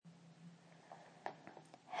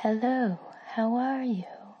Hello, how are you?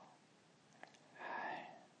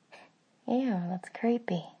 Ew, that's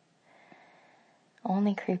creepy.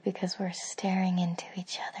 Only creepy because we're staring into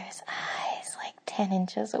each other's eyes like 10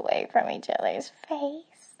 inches away from each other's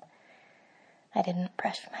face. I didn't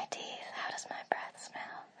brush my teeth. How does my breath smell?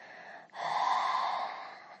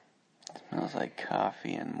 Smells like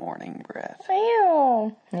coffee and morning breath.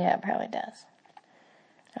 Ew. Yeah, it probably does.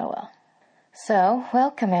 Oh well. So,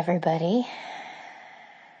 welcome everybody.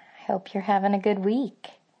 I hope you're having a good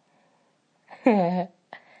week. We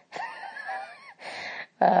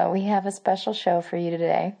have a special show for you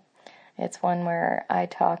today. It's one where I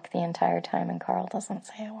talk the entire time and Carl doesn't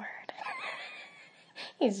say a word.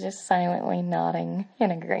 He's just silently nodding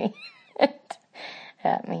in agreement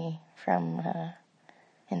at me from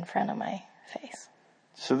in front of my face.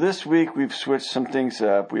 So this week we've switched some things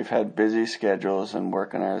up. We've had busy schedules and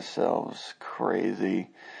working ourselves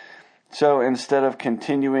crazy. So instead of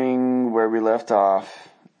continuing where we left off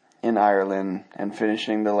in Ireland and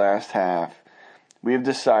finishing the last half, we've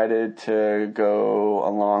decided to go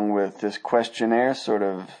along with this questionnaire sort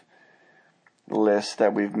of list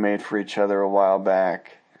that we've made for each other a while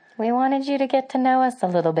back. We wanted you to get to know us a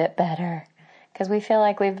little bit better, because we feel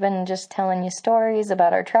like we've been just telling you stories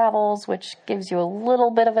about our travels, which gives you a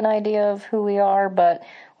little bit of an idea of who we are, but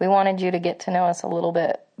we wanted you to get to know us a little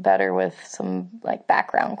bit better with some like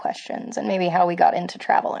background questions and maybe how we got into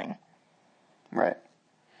traveling. Right.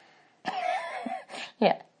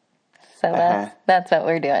 Yeah. So that's what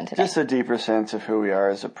we're doing today. Just a deeper sense of who we are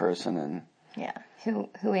as a person and yeah, who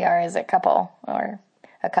we are as a couple or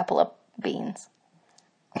a couple of beans.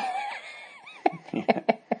 Yeah.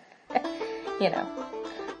 You know.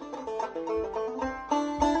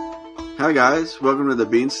 Hi guys, welcome to the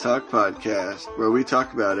Beanstalk Podcast, where we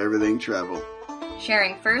talk about everything travel.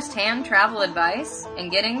 Sharing first-hand travel advice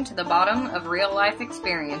and getting to the bottom of real-life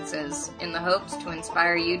experiences in the hopes to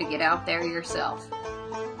inspire you to get out there yourself.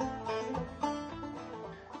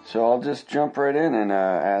 So I'll just jump right in and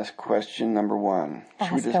ask question number one.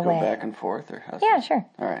 Should we just go back and forth? Or how's yeah, this? Sure.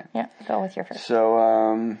 All right. Yeah, go with your first.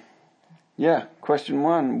 So, question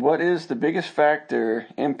one. What is the biggest factor,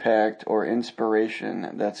 impact, or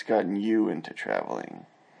inspiration that's gotten you into traveling?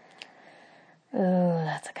 Ooh,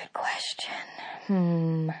 that's a good question.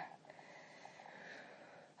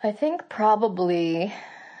 I think probably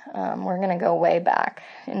we're going to go way back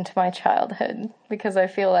into my childhood, because I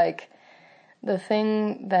feel like the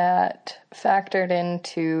thing that factored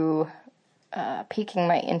into piquing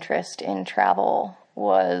my interest in travel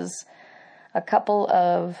was a couple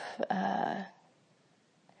of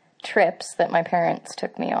trips that my parents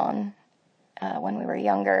took me on when we were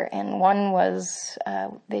younger. And one was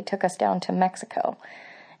they took us down to Mexico.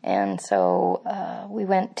 And so we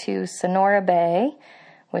went to Sonora Bay,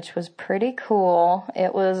 which was pretty cool.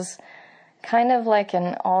 It was kind of like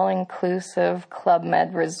an all-inclusive Club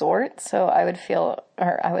Med resort. So I would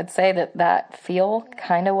say that feel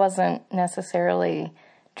kind of wasn't necessarily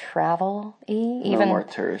travel-y. Even more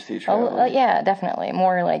touristy travel. Yeah, definitely.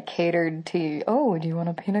 More like catered to, oh, do you want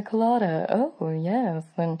a pina colada? Oh, yes.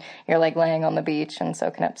 And you're like laying on the beach and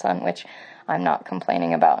soaking up sun, which I'm not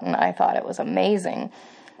complaining about, and I thought it was amazing.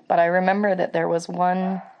 But I remember that there was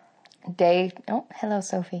one day, oh, hello,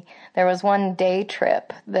 Sophie. There was one day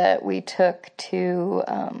trip that we took to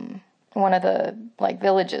one of the like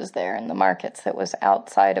villages there in the markets that was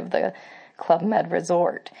outside of the Club Med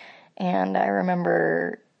resort. And I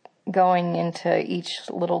remember going into each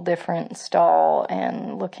little different stall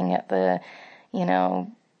and looking at the,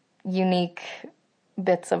 unique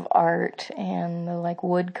bits of art and the like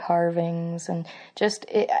wood carvings, and just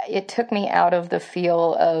it took me out of the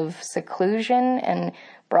feel of seclusion and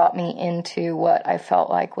brought me into what I felt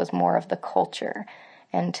like was more of the culture.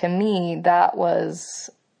 And to me, that was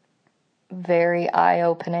very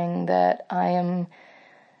eye-opening, that I am,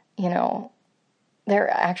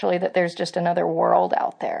 that there's just another world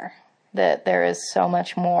out there, that there is so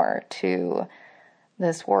much more to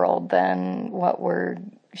this world than what we're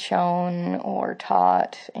shown or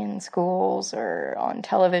taught in schools or on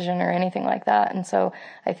television or anything like that. And so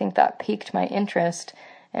I think that piqued my interest.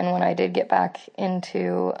 And when I did get back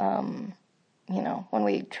into, when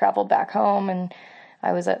we traveled back home and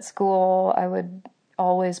I was at school, I would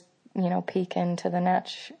always, peek into the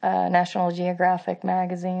National Geographic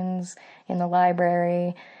magazines in the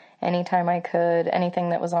library anytime I could.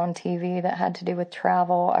 Anything that was on TV that had to do with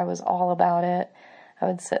travel, I was all about it. I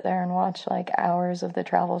would sit there and watch like hours of the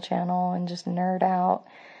Travel Channel and just nerd out.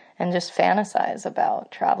 and just fantasize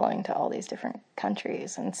about traveling to all these different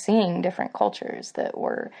countries and seeing different cultures that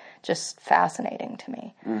were just fascinating to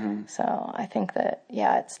me. So I think that,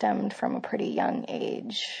 yeah, it stemmed from a pretty young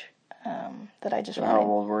age that I just So how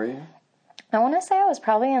old were you? I want to say I was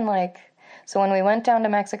probably in so when we went down to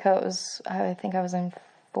Mexico, I think I was in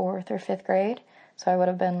 4th or 5th grade. So I would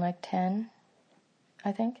have been 10,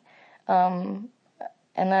 I think. And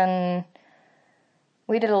then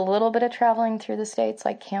we did a little bit of traveling through the States,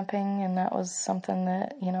 like camping, and that was something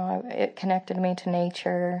that, it connected me to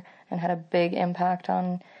nature and had a big impact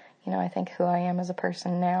on, I think who I am as a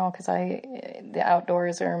person now, because the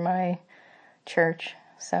outdoors are my church.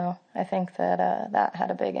 So I think that that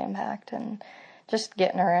had a big impact, and just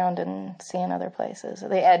getting around and seeing other places.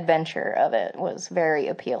 The adventure of it was very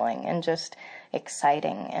appealing and just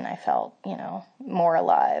exciting, and I felt, more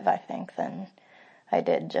alive, I think, than I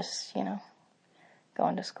did just,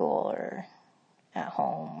 going to school or at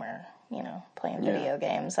home or, playing video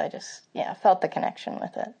games. I just, felt the connection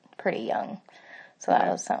with it pretty young. So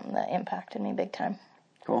that was something that impacted me big time.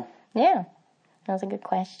 Cool. Yeah, that was a good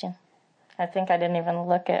question. I think I didn't even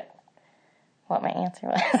look at what my answer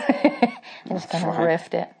was. I just kind of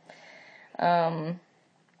riffed it.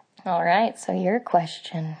 All right, so your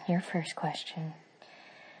first question.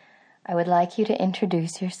 I would like you to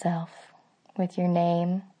introduce yourself with your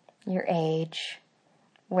name, your age,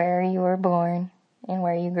 where you were born, and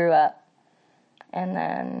where you grew up. And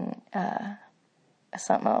then a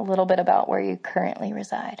little bit about where you currently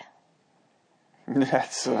reside.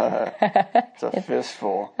 That's it's a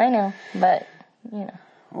fistful. I know, but,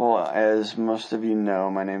 Well, as most of you know,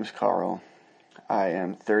 my name's Carl. I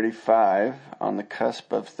am 35, on the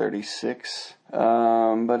cusp of 36,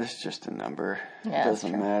 but it's just a number. Yeah, it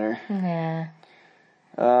doesn't matter. Yeah.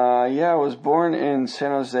 I was born in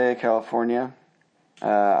San Jose, California.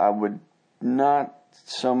 I would not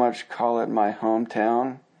so much call it my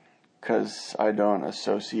hometown, because I don't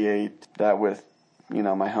associate that with,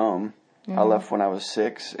 my home. I left when I was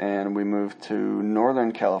 6, and we moved to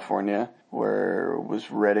Northern California, where it was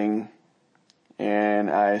Redding, and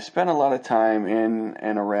I spent a lot of time in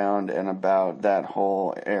and around and about that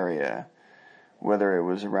whole area, whether it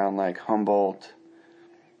was around Humboldt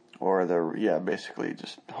or basically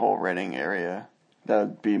just the whole Redding area. That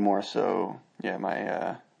would be more so,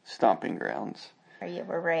 my stomping grounds. Where you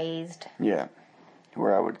were raised. Yeah,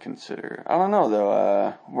 where I would consider. I don't know,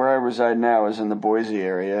 though. Where I reside now is in the Boise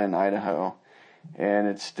area in Idaho, and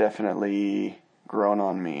it's definitely grown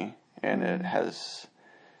on me, and it has,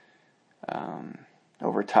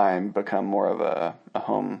 over time, become more of a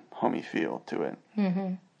homey feel to it.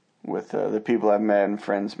 Mm-hmm. With the people I've met and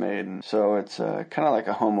friends made, and so it's kind of like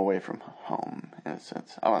a home away from home, in a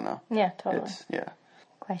sense. I don't know. Yeah, totally.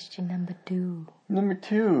 Question number 2. Number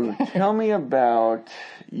 2, tell me about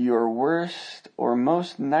your worst or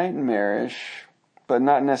most nightmarish, but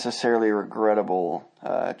not necessarily regrettable,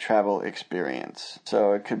 travel experience.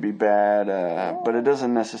 So it could be bad, but it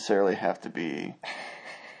doesn't necessarily have to be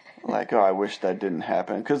I wish that didn't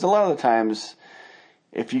happen. Because a lot of the times,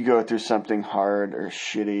 if you go through something hard or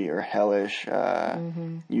shitty or hellish,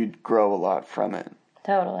 you'd grow a lot from it.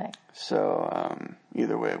 Totally. So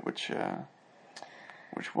either way, which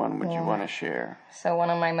one would you want to share? So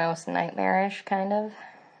one of my most nightmarish, kind of?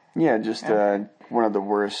 Yeah, just one of the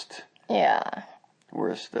worst. Yeah.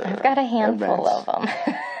 I've got a handful of them.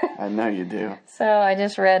 I know you do. So I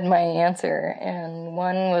just read my answer, and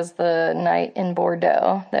one was the night in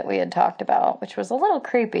Bordeaux that we had talked about, which was a little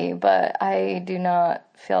creepy, but I do not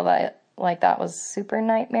feel that was super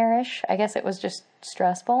nightmarish. I guess it was just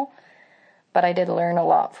stressful, but I did learn a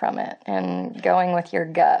lot from it, and going with your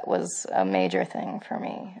gut was a major thing for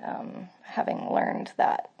me, having learned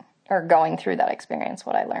that, or going through that experience,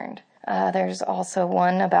 what I learned. There's also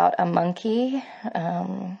one about a monkey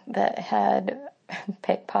that had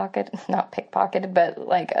not pickpocketed, but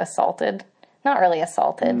assaulted. Not really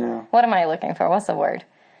assaulted. No. What am I looking for? What's the word?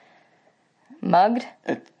 Mugged?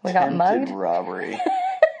 We got mugged? Attempted robbery.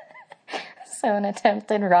 So an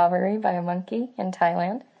attempted robbery by a monkey in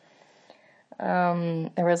Thailand.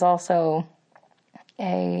 There was also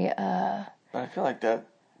But I feel like that's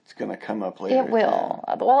going to come up later. It will.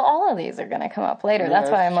 Well, all of these are going to come up later.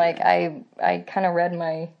 That's why I'm I kind of read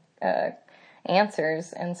my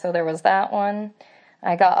answers, and so there was that one.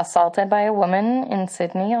 I got assaulted by a woman in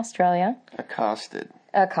Sydney, Australia. Accosted.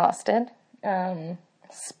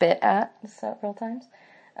 Spit at several times.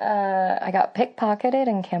 I got pickpocketed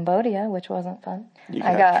in Cambodia, which wasn't fun. You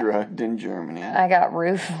got drugged in Germany. I got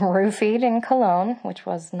roofied in Cologne, which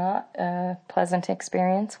was not a pleasant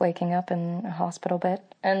experience, waking up in a hospital bed.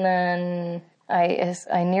 And then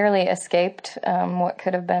I nearly escaped what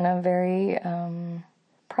could have been a very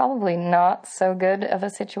probably not so good of a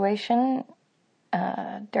situation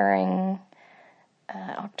during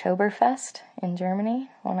Oktoberfest in Germany,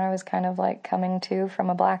 when I was kind of like coming to from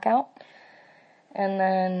a blackout. And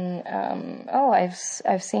then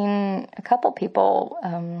I've seen a couple people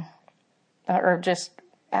or just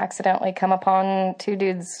accidentally come upon two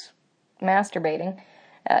dudes masturbating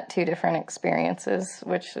at two different experiences,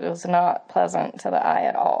 which was not pleasant to the eye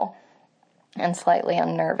at all and slightly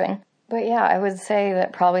unnerving. But yeah, I would say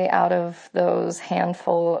that probably out of those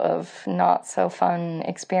handful of not so fun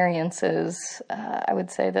experiences, I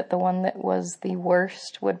would say that the one that was the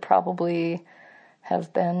worst would probably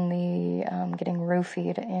have been the getting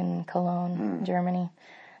roofied in Cologne, Germany.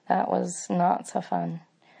 That was not so fun.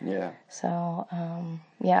 Yeah. So,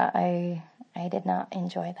 I did not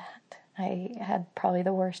enjoy that. I had probably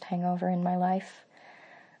the worst hangover in my life,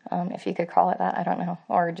 if you could call it that. I don't know,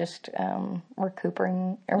 or just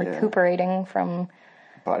recuperating from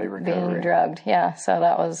body recovery, being drugged. Yeah, so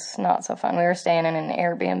that was not so fun. We were staying in an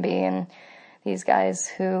Airbnb, and these guys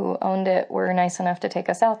who owned it were nice enough to take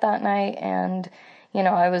us out that night, and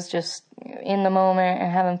I was just in the moment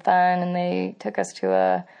and having fun, and they took us to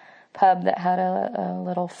a pub that had a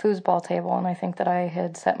little foosball table, and I think that I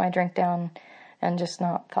had set my drink down and just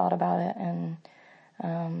not thought about it, and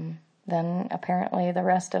then apparently the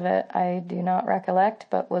rest of it I do not recollect,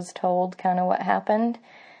 but was told kind of what happened,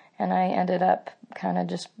 and I ended up kind of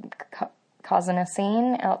just causing a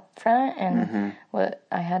scene out front, and what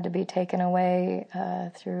I had to be taken away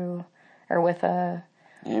with a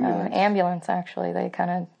ambulance. Actually, they kind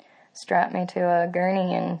of strapped me to a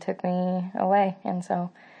gurney and took me away, and so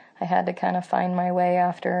I had to kind of find my way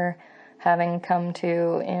after having come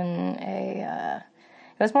to in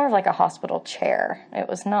it was more of like a hospital chair. It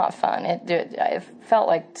was not fun. It felt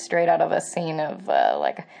like straight out of a scene of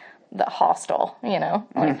like the Hostel,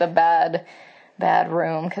 like the bad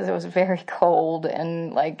room, because it was very cold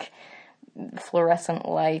and like fluorescent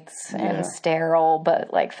lights and sterile,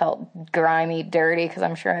 but like felt grimy, dirty, because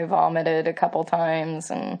I'm sure I vomited a couple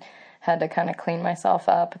times and had to kind of clean myself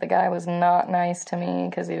up. The guy was not nice to me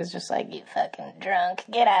because he was just like, "You fucking drunk,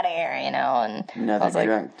 get out of here," and another I was like,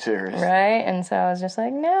 drunk tourist, right? And so I was just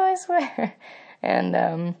like, "No, I swear."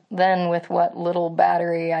 And then with what little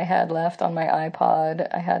battery I had left on my iPod,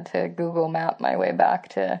 I had to Google Map my way back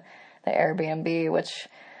to the Airbnb, which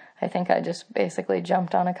I think I just basically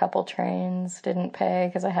jumped on a couple trains, didn't pay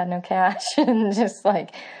because I had no cash, and just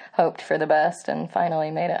like hoped for the best, and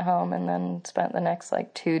finally made it home, and then spent the next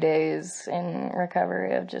like 2 days in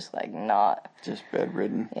recovery of just like not... Just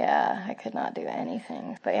bedridden. Yeah, I could not do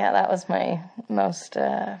anything. But yeah, that was my most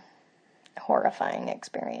horrifying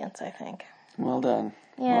experience, I think. Well done.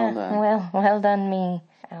 Yeah, well done. Well done me.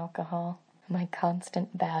 Alcohol, my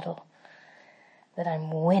constant battle that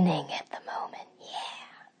I'm winning at the moment. Yeah.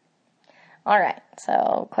 All right,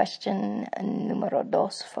 so question numero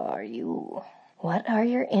dos for you. What are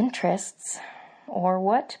your interests, or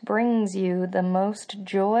what brings you the most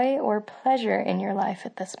joy or pleasure in your life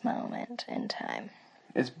at this moment in time?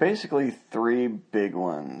 It's basically three big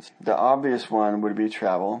ones. The obvious one would be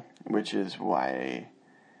travel, which is why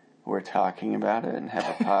we're talking about it and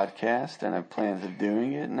have a podcast, and have plans of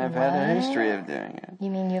doing it, and I've had a history of doing it. You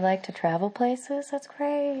mean you like to travel places? That's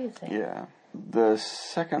crazy. Yeah. The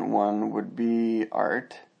second one would be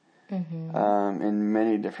art. In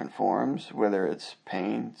many different forms, whether it's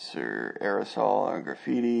paints or aerosol or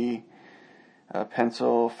graffiti,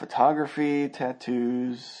 pencil, photography,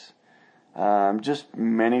 tattoos, just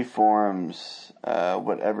many forms,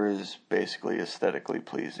 whatever is basically aesthetically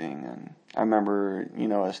pleasing. And I remember,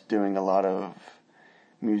 us doing a lot of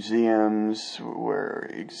museums where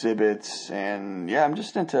exhibits, and I'm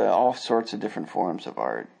just into all sorts of different forms of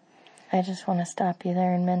art. I just want to stop you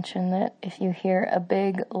there and mention that if you hear a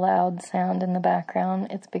big, loud sound in the background,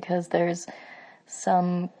 it's because there's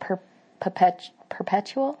some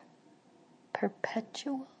perpetual?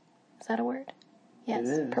 Is that a word? Yes,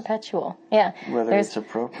 it is. Perpetual. Yeah. Whether it's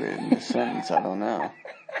appropriate in this sentence, I don't know.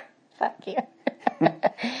 Fuck you.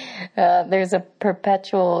 There's a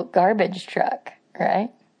perpetual garbage truck,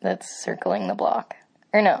 right? That's circling the block.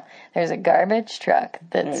 Or no, there's a garbage truck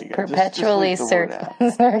that's perpetually circling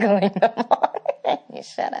the block. You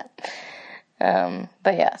shut up.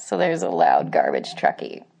 But yeah, so there's a loud garbage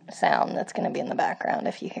trucky sound that's going to be in the background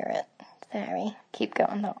if you hear it. Sorry. Keep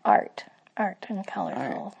going though. Art and colorful.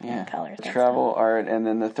 Art, yeah. Colors. Travel, art, and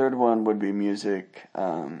then the third one would be music.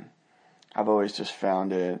 I've always just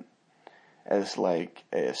found it as like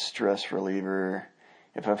a stress reliever.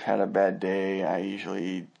 If I've had a bad day, I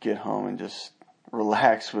usually get home and just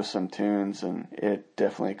relax with some tunes, and it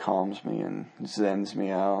definitely calms me and zens me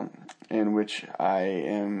out, in which I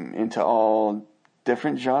am into all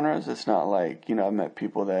different genres. It's not like, I've met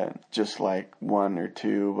people that just like one or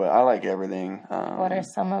two, but I like everything. What are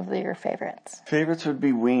some of your favorites? Favorites would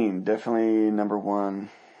be Ween, definitely number one.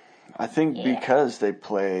 I think because they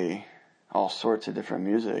play all sorts of different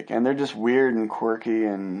music, and they're just weird and quirky,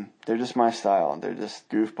 and they're just my style. They're just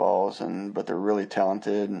goofballs, but they're really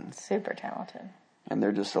talented. And super talented. And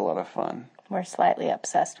they're just a lot of fun. We're slightly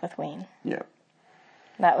obsessed with Ween. Yeah.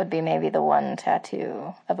 That would be maybe the one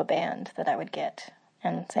tattoo of a band that I would get.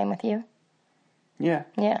 And same with you? Yeah.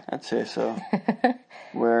 Yeah. I'd say so.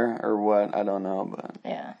 Where or what, I don't know, but...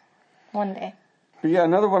 Yeah. One day. But yeah,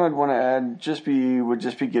 another one I'd want to add would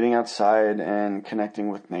just be getting outside and connecting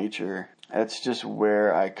with nature. That's just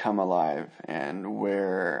where I come alive and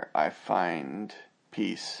where I find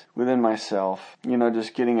peace within myself.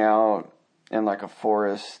 Just getting out in like a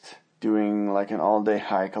forest, doing like an all-day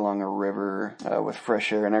hike along a river with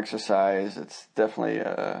fresh air and exercise. It's definitely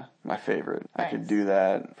my favorite. Nice. I could do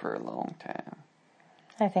that for a long time.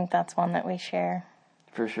 I think that's one that we share.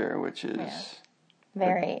 For sure, which is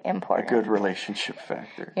very important. A good relationship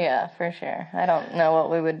factor. Yeah, for sure. I don't know what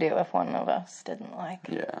we would do if one of us didn't like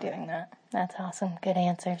doing that. That's awesome. Good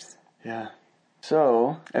answers. Yeah.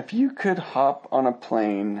 So, if you could hop on a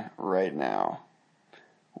plane right now,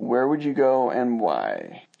 where would you go and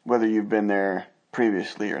why? Whether you've been there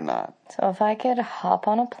previously or not. So if I could hop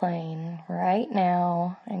on a plane right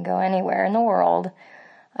now and go anywhere in the world,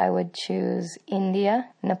 I would choose India,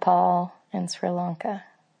 Nepal, and Sri Lanka.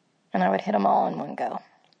 And I would hit them all in one go.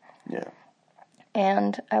 Yeah.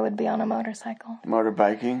 And I would be on a motorcycle.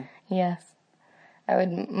 Motorbiking? Yes. I would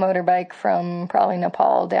motorbike from probably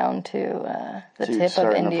Nepal down to the tip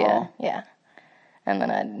of India. Nepal? Yeah. And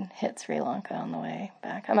then I'd hit Sri Lanka on the way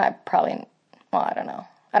back. I might probably, I don't know.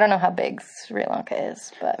 I don't know how big Sri Lanka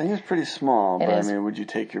is, but... I think it's pretty small, but is. I mean, would you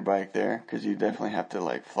take your bike there? Because you definitely have to,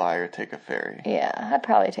 like, fly or take a ferry. Yeah, I'd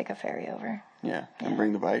probably take a ferry over. Yeah, and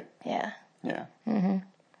bring the bike? Yeah. Yeah. Mm-hmm.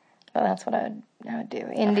 Well, that's what I would do.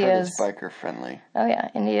 India's biker friendly. Oh, yeah.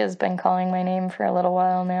 India's been calling my name for a little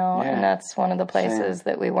while now, and that's one of the places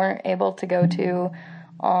that we weren't able to go to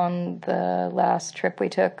on the last trip we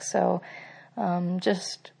took, so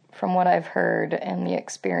just... from what I've heard and the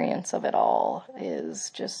experience of it all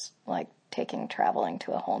is just like traveling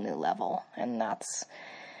to a whole new level. And that's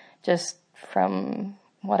just from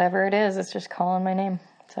whatever it is, it's just calling my name.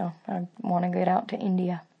 So I want to get out to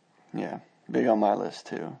India. Yeah. Big on my list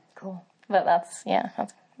too. Cool. But that's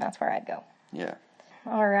where I'd go. Yeah.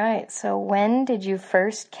 All right. So when did you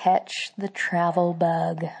first catch the travel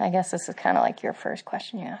bug? I guess this is kind of like your first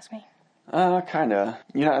question you asked me. Kinda.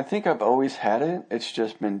 I think I've always had it. It's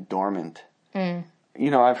just been dormant.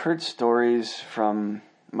 I've heard stories from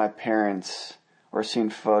my parents or seen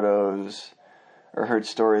photos or heard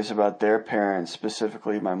stories about their parents,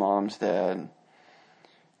 specifically my mom's dad.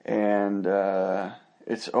 And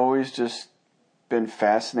it's always just been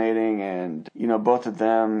fascinating. And, both of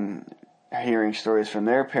them hearing stories from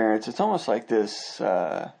their parents, it's almost like this...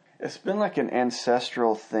 it's been like an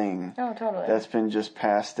ancestral thing. Oh, totally. That's been just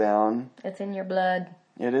passed down. It's in your blood.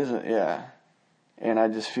 It is, yeah. And I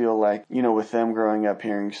just feel like, with them growing up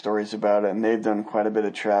hearing stories about it, and they've done quite a bit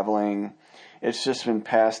of traveling, it's just been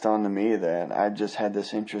passed on to me that I've just had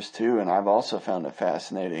this interest too, and I've also found it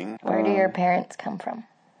fascinating. Where do your parents come from?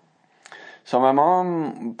 So my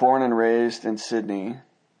mom, born and raised in Sydney.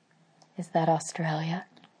 Is that Australia?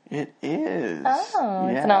 It is. Oh,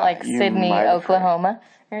 it's not like Sydney, Oklahoma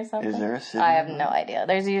or something? Is there a Sydney? I have no idea.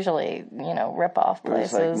 There's usually, rip-off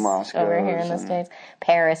places like over here in the States.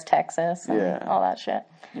 Paris, Texas, and all that shit.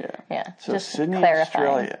 Yeah. Yeah, so just Sydney,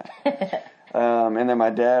 clarifying. Australia. And then my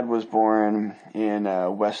dad was born in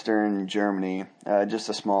western Germany, just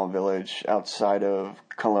a small village outside of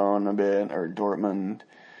Cologne a bit, or Dortmund.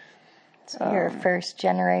 So you're first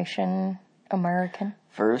generation American?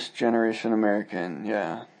 First generation American,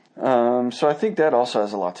 yeah. So I think that also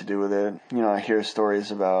has a lot to do with it. I hear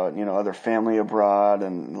stories about, other family abroad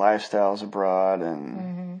and lifestyles abroad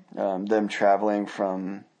and them traveling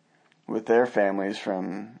with their families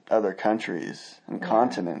from other countries and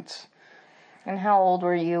continents. And how old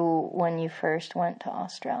were you when you first went to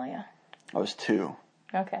Australia? I was 2.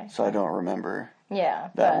 Okay. So I don't remember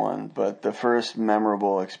that one. But the first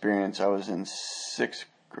memorable experience, I was in 6th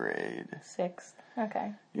grade. 6th.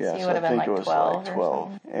 Okay. Yeah, so you so would I have been think it was 12 like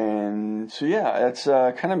 12. And so yeah, it's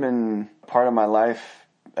kind of been part of my life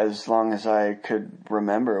as long as I could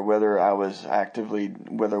remember, whether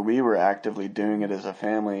we were actively doing it as a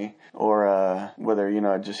family, or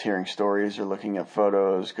whether, just hearing stories or looking at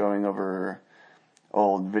photos, going over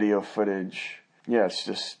old video footage. Yeah, it's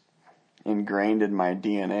just ingrained in my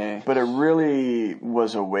DNA. But it really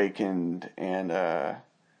was awakened and,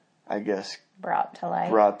 I guess, brought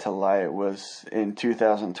to light was in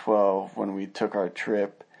 2012 when we took our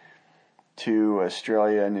trip to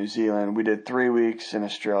Australia and New Zealand. We did 3 weeks in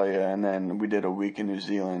Australia, and then we did a week in New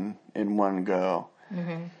Zealand in one go.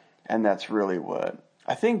 Mm-hmm. And that's really what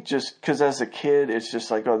I think, just because as a kid, it's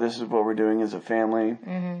just like, oh, this is what we're doing as a family.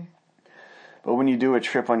 Mm-hmm. But when you do a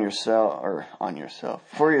trip for yourself,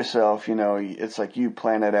 you know, it's like you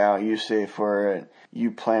plan it out, you save for it,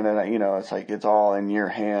 you plan it out, you know, it's like it's all in your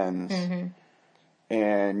hands. Mm-hmm.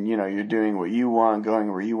 And, you know, you're doing what you want,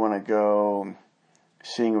 going where you want to go,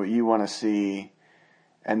 seeing what you want to see.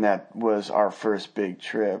 And that was our first big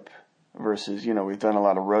trip versus, you know, we've done a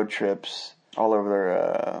lot of road trips all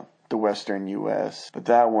over the western U.S. But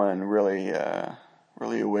that one really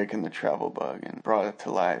awakened the travel bug and brought it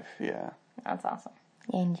to life, yeah. That's awesome.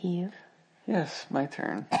 And you? Yes, my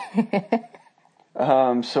turn.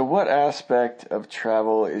 So what aspect of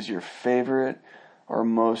travel is your favorite or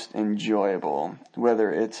most enjoyable?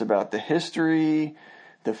 Whether it's about the history,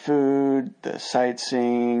 the food, the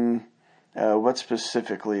sightseeing, what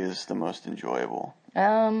specifically is the most enjoyable?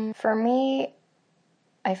 For me,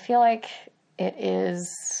 I feel like it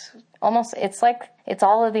is almost, it's like, it's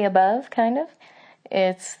all of the above, kind of.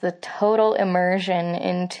 It's the total immersion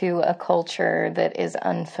into a culture that is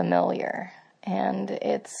unfamiliar. And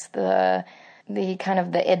it's the kind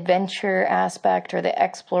of the adventure aspect or the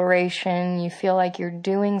exploration. You feel like you're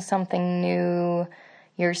doing something new.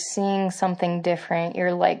 You're seeing something different.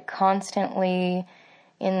 You're like constantly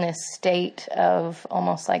in this state of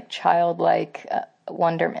almost like childlike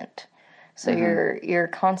wonderment. So mm-hmm. you're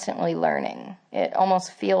constantly learning. It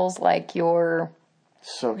almost feels like you're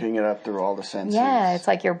soaking it up through all the senses. Yeah, it's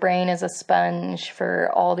like your brain is a sponge for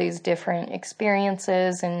all these different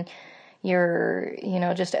experiences, and you're, you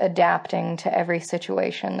know, just adapting to every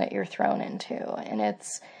situation that you're thrown into. And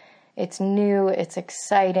it's new, it's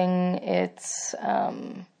exciting, it's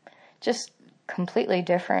just completely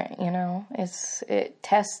different, you know. It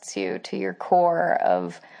tests you to your core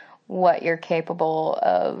of what you're capable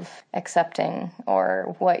of accepting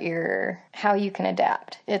or how you can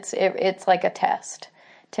adapt. It's like a test.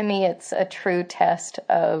 To me, it's a true test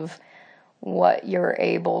of what you're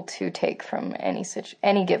able to take from any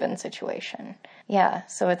given situation. Yeah,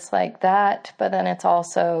 so it's like that, but then it's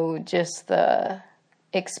also just the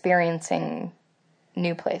experiencing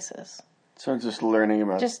new places. So just learning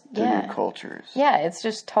about new cultures. Yeah, it's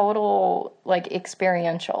just total, like,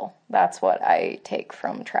 experiential. That's what I take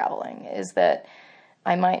from traveling, is that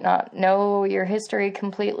I might not know your history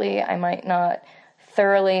completely. I might not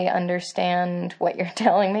thoroughly understand what you're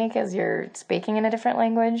telling me because you're speaking in a different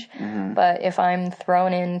language. Mm-hmm. But if I'm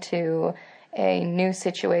thrown into a new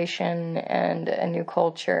situation and a new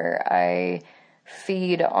culture, I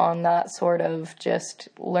feed on that sort of just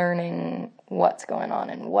learning what's going on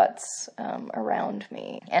and what's around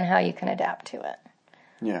me and how you can adapt to it.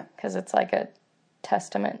 Yeah. Because it's like a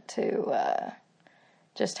testament to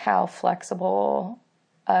just how flexible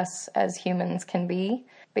us as humans can be,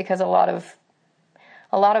 because a lot of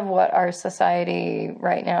what our society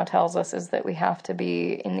right now tells us is that we have to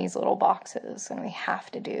be in these little boxes and we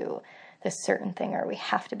have to do this certain thing or we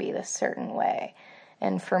have to be this certain way.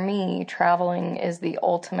 And for me, traveling is the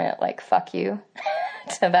ultimate, like, fuck you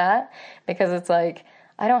to that, because it's like,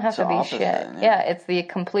 I don't have to be shit. Yeah, it's the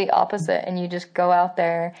complete opposite, and you just go out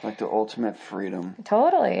there. Like the ultimate freedom.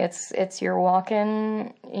 Totally. It's you're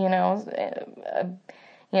walking,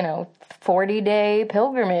 40-day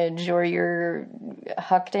pilgrimage, or you're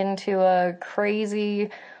hucked into a crazy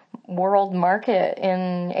world market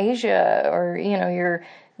in Asia, or, you're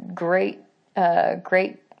great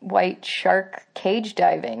white shark cage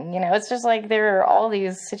diving. It's just like there are all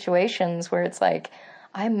these situations where it's like,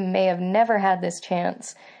 I may have never had this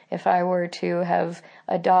chance if I were to have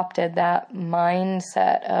adopted that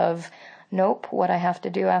mindset of, nope, what I have to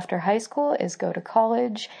do after high school is go to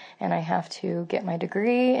college, and I have to get my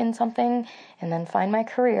degree in something, and then find my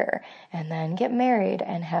career, and then get married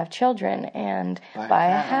and have children and buy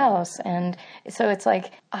a house. And so it's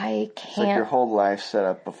like, I can't. It's like your whole life set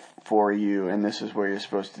up for you, and this is what you're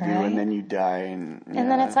supposed to do, right? And then you die, and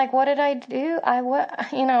then it's like, what did I do? What?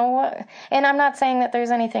 And I'm not saying that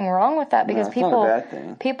there's anything wrong with that, because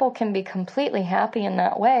people can be completely happy in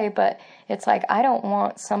that way, but it's like, I don't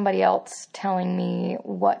want somebody else telling me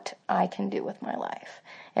what I can do with my life.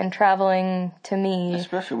 And traveling, to me...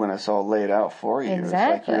 Especially when it's all laid out for you.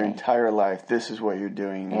 Exactly. It's like your entire life, this is what you're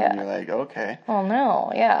doing. Yeah. And you're like, okay. Well,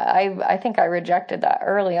 no, yeah. I think I rejected that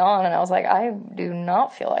early on, and I was like, I do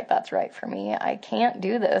not feel like that's right for me. I can't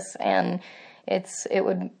do this, and it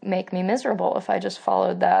would make me miserable if I just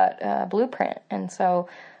followed that blueprint. And so,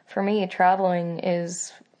 for me, traveling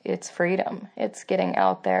it's freedom. It's getting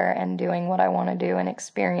out there and doing what I want to do and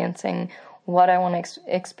experiencing what I want to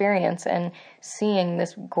experience and seeing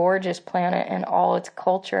this gorgeous planet and all its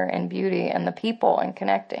culture and beauty and the people and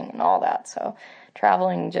connecting and all that. So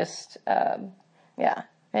traveling just,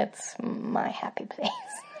 it's my happy place.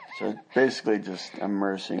 So basically just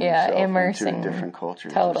immersing yourself into a different culture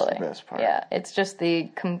totally. is the best part. Yeah, it's just the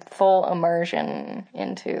full immersion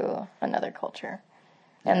into another culture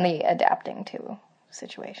and the adapting to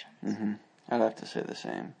situations. Mm-hmm. I'd have to say the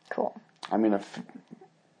same. Cool. I mean,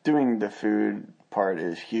 doing the food part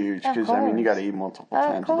is huge because, I mean, you got to eat multiple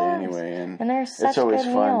times a day anyway, and there's such it's always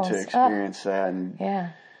good fun meals. to experience that. And yeah,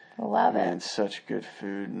 love it. And such good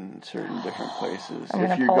food in certain different places.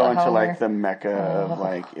 If you're going to like the Mecca of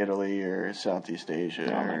like Italy or Southeast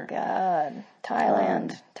Asia, oh my God,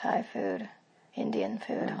 Thailand, Thai food, Indian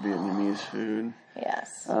food, Vietnamese food.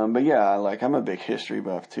 Yes. But yeah, I'm a big history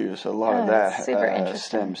buff too, so a lot of that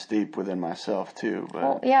stems deep within myself too. But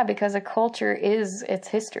well, yeah, because a culture is its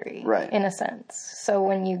history, right? In a sense. So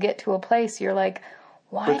when you get to a place, you're like,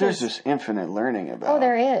 why? But there's this infinite learning about. Oh,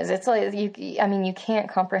 there is. It's like you can't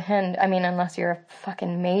comprehend. I mean, unless you're a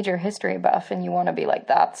fucking major history buff and you want to be like,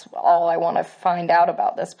 that's all I want to find out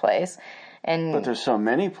about this place. But there's so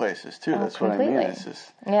many places too. That's completely. What I mean. It's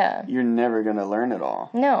just yeah. You're never gonna learn it all.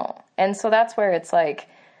 No, and so that's where it's like,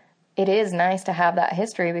 it is nice to have that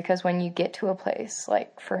history because when you get to a place,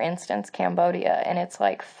 like for instance Cambodia, and it's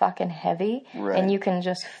like fucking heavy, right. And you can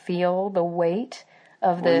just feel the weight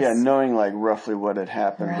of this. Yeah, knowing like roughly what had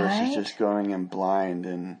happened versus just going in blind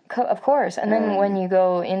and. Of course, and then when you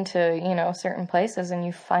go into certain places and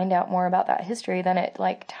you find out more about that history, then it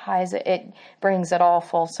like ties it brings it all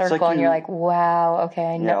full circle, and you're like, wow, okay,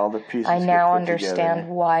 I know. Yeah, all the pieces. I now understand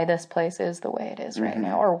together. Why this place is the way it is right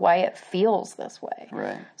now, or why it feels this way.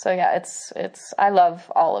 Right. So yeah, it's I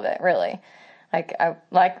love all of it really. Like I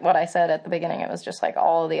like what I said at the beginning. It was just like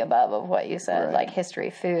all of the above of what you said, like history,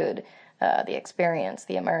 food. The experience,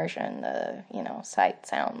 the immersion, the, sight,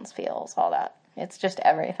 sounds, feels, all that. It's just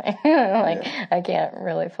everything. I can't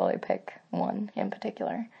really fully pick one in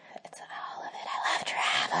particular. It's all of it. I love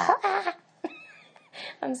travel.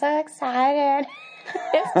 I'm so excited.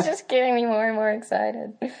 It's just getting me more and more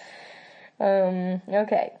excited.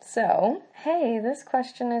 Okay, so, hey, this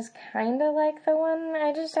question is kind of like the one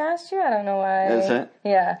I just asked you. I don't know why. Is it?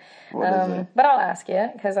 Yeah. What is it? But I'll ask you,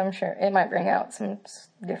 because I'm sure it might bring out some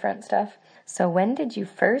different stuff. So when did you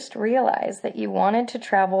first realize that you wanted to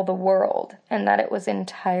travel the world and that it was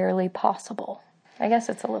entirely possible? I guess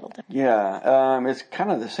it's a little different. Yeah, it's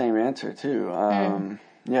kind of the same answer, too.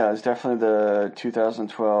 Yeah, it's definitely the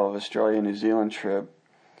 2012 Australia-New Zealand trip.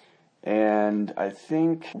 And I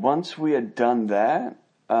think once we had done that,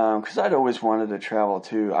 because I'd always wanted to travel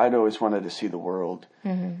too, I'd always wanted to see the world.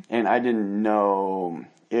 Mm-hmm. And I didn't know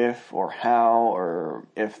if or how or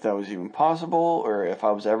if that was even possible or if I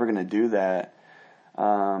was ever going to do that.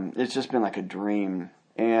 It's just been like a dream.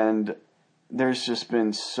 And there's just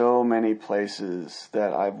been so many places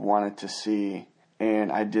that I've wanted to see.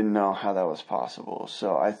 And I didn't know how that was possible.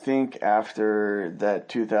 So I think after that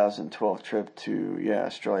 2012 trip to,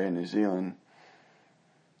 Australia and New Zealand,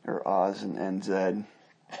 or Oz and NZ,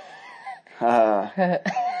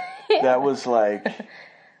 that was like,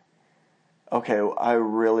 okay, I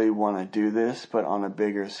really want to do this, but on a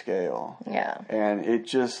bigger scale. Yeah. And it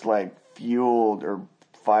just like fueled or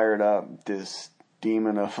fired up this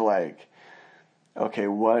demon of like, okay,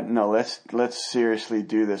 what? No, let's seriously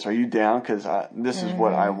do this. Are you down? Because this is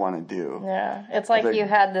what I want to do. Yeah, it's like you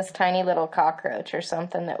had this tiny little cockroach or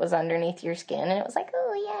something that was underneath your skin, and it was like,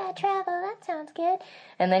 oh yeah, travel, that sounds good.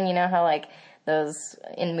 And then you know how like those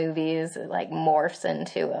in movies, it like morphs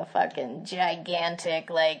into a fucking gigantic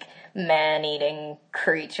like man-eating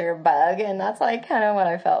creature bug, and that's like kind of what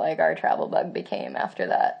I felt like our travel bug became after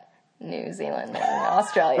that New Zealand and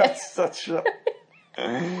Australia. That's such a...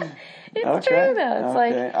 It's true though. It's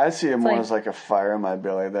like I see it more as like a fire in my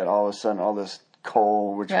belly that all of a sudden all this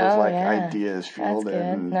coal, which was like ideas fueled it,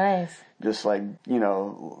 and nice. Just like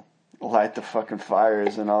light the fucking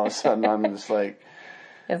fires, and all of a sudden I'm just like,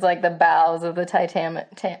 it's like the bows of the Titanic.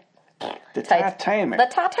 The Titanic.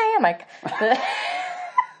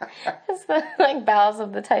 It's the like bows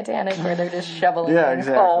of the Titanic where they're just shoveling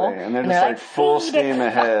exactly, coal, and they're just like full steam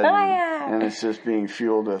ahead. And it's just being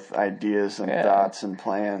fueled with ideas and thoughts and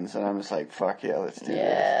plans. And I'm just like, fuck yeah, let's do this.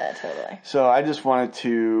 Yeah, totally. So I just wanted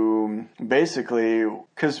to basically,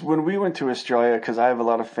 because when we went to Australia, because I have a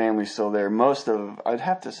lot of family still there, I'd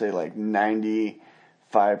have to say like 95%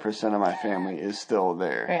 of my family is still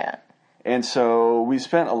there. Yeah. And so we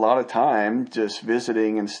spent a lot of time just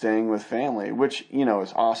visiting and staying with family, which,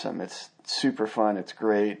 is awesome. It's super fun. It's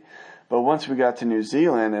great. But once we got to New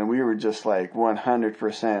Zealand and we were just like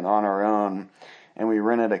 100% on our own, and we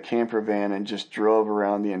rented a camper van and just drove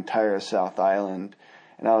around the entire South Island,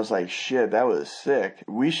 and I was like, shit, that was sick.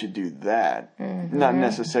 We should do that. Mm-hmm. Not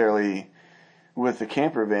necessarily with the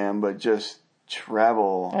camper van, but just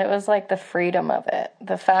travel. It was like the freedom of it.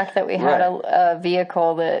 The fact that we had a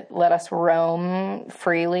vehicle that let us roam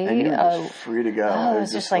freely. And you were just free to go. Oh, it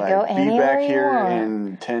was just like go anywhere be back you here want.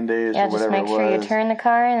 in 10 days or whatever it was. Yeah, just make sure you turn the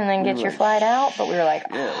car in and then get your flight out. But we were like,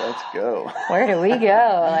 yeah, let's go. Where do we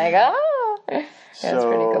go? Like, It was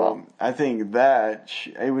pretty cool. I think that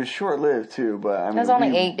it was short-lived too, but I mean, it was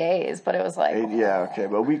only 8 days, but it was like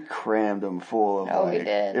but we crammed them full of we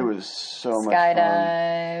did. It was so much fun.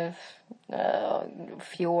 Skydive,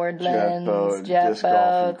 Fjordlands, jet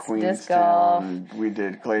boats, disc golf. We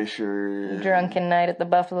did glacier. Drunken night at the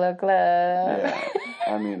Buffalo Club. Yeah,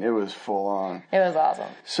 I mean, it was full on. It was awesome.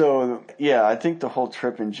 So yeah, I think the whole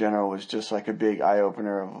trip in general was just like a big eye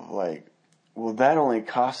opener of like, well, that only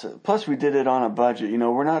costs it. Plus, we did it on a budget.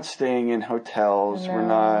 We're not staying in hotels. No. We're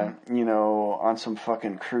not, on some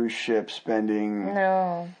fucking cruise ship spending,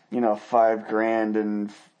 $5,000 in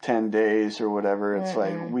 10 days or whatever. It's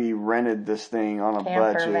like we rented this thing on a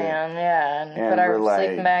camper budget. Van, and put our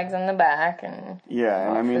sleeping bags in the back and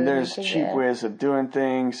and I mean, there's cheap ways of doing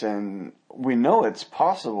things, and we know it's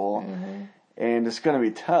possible. Mm-hmm. And it's going to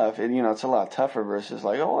be tough. And, it's a lot tougher versus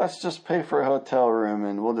like, let's just pay for a hotel room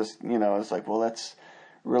and we'll just, it's like, well, let's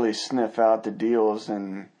really sniff out the deals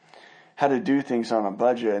and how to do things on a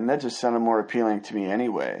budget. And that just sounded more appealing to me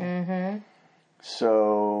anyway. Mm-hmm.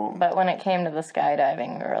 So. But when it came to the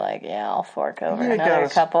skydiving, we were like, I'll fork over another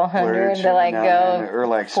couple hundred to like go or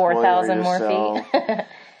like 4,000 more feet.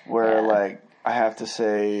 Where I have to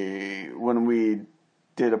say, when we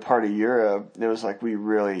did a part of Europe, it was like we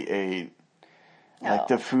really ate. Like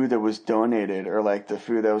the food that was donated or like the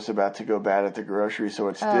food that was about to go bad at the grocery, so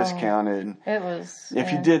it's discounted. It was.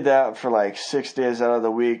 If you did that for like 6 days out of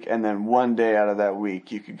the week and then 1 day out of that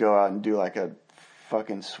week, you could go out and do like a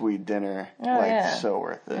fucking sweet dinner. So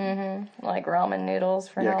worth it. Mm-hmm. Like ramen noodles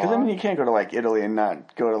for because I mean, you can't go to like Italy and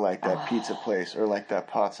not go to like that pizza place or like that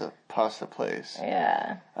pasta place.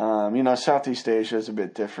 Yeah. Southeast Asia is a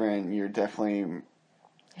bit different. You're definitely...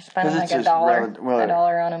 You're spending like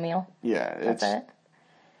 $1 on a meal. Yeah. That's it.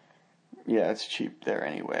 Yeah, it's cheap there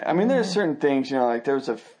anyway. I mean, there's certain things, like there was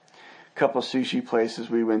a couple sushi places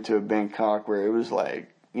we went to in Bangkok where it was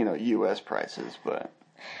like, U.S. prices, but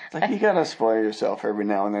like you gotta spoil yourself every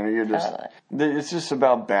now and then, or you're just, it's just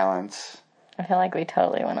about balance. I feel like we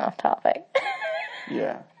totally went off topic.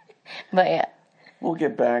 Yeah. But yeah. We'll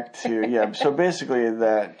get back to, so basically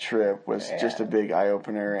that trip was just a big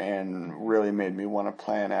eye-opener and really made me want to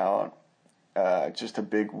plan out just a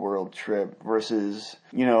big world trip versus,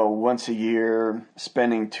 once a year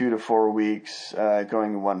spending 2 to 4 weeks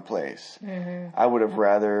going to one place. Mm-hmm. I would have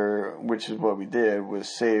rather, which is what we did, was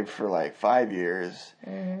save for like 5 years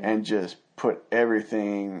and just put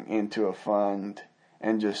everything into a fund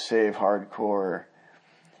and just save hardcore.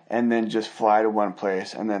 And then just fly to one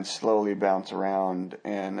place and then slowly bounce around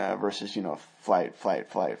and versus, flight.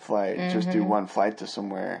 Mm-hmm. Just do one flight to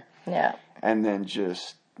somewhere. Yeah. And then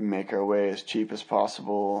just make our way as cheap as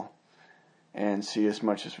possible and see as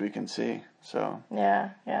much as we can see. So. Yeah,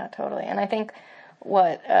 totally. And I think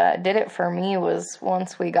what did it for me was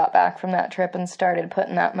once we got back from that trip and started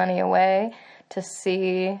putting that money away to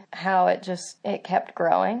see how it kept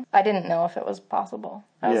growing. I didn't know if it was possible.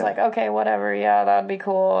 I was like, okay, whatever, that'd be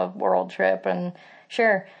cool, a world trip, and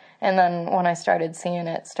sure. And then when I started seeing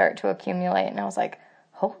it start to accumulate, and I was like,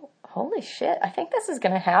 holy shit, I think this is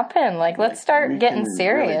going to happen. Like, let's start getting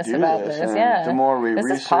serious really about this. Yeah. The more we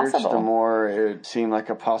researched, the more it seemed like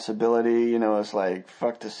a possibility. It's like,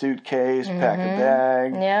 fuck the suitcase, pack a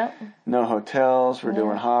bag. Yeah. No hotels. We're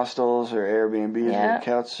doing hostels or Airbnbs or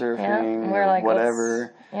couch surfing or like,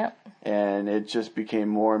 whatever. And it just became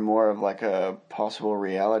more and more of like a possible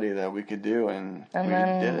reality that we could do, and we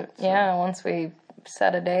did it. So. Yeah, once we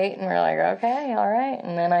set a date and we're like, okay, all right.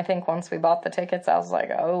 And then I think once we bought the tickets, I was like,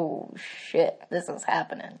 oh shit, this is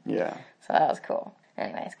happening. Yeah. So that was cool.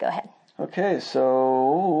 Anyways, go ahead. Okay,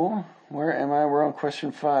 so Where am I? We're on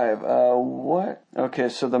question 5. What? Okay,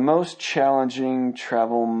 so the most challenging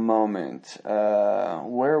travel moment.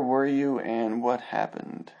 Where were you and what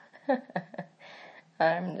happened?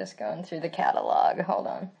 I'm just going through the catalog. Hold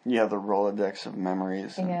on. Yeah, the Rolodex of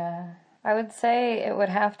memories. Yeah. I would say it would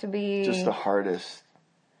have to be... Just the hardest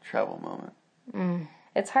travel moment.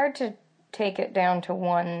 It's hard to take it down to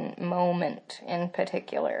one moment in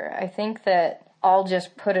particular. I think that I'll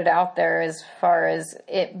just put it out there as far as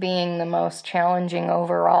it being the most challenging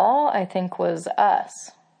overall, I think was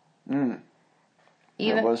us.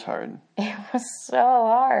 It was hard. It was so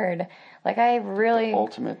hard. Like, I really... The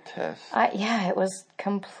ultimate test. Yeah, it was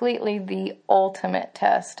completely the ultimate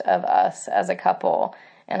test of us as a couple.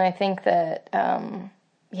 And I think that,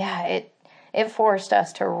 it forced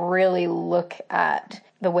us to really look at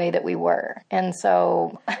the way that we were. And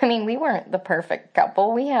so, I mean, we weren't the perfect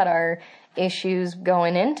couple. We had our issues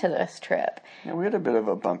going into this trip. Yeah, we had a bit of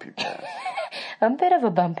a bumpy path. A bit of a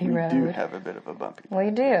bumpy road. We do have a bit of a bumpy path.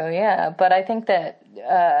 We do, yeah. But I think that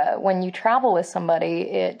when you travel with somebody,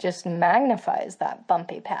 it just magnifies that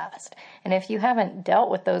bumpy past. And if you haven't dealt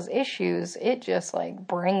with those issues, it just like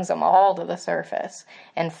brings them all to the surface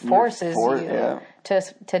and forces you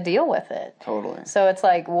to deal with it. Totally. So it's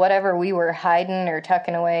like whatever we were hiding or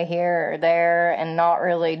tucking away here or there and not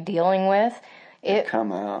really dealing with, it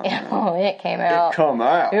come out. It came out. It come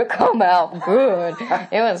out. It come out good.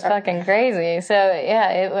 It was fucking crazy. So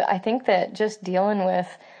yeah, I think that just dealing with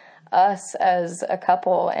us as a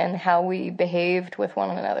couple and how we behaved with one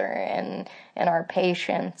another and our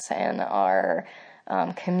patience and our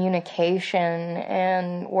communication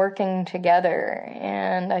and working together.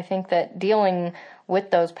 And I think that dealing with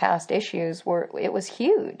those past issues it was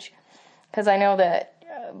huge, because I know that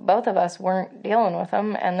both of us weren't dealing with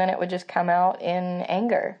them, and then it would just come out in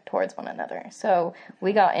anger towards one another. So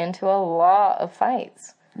we got into a lot of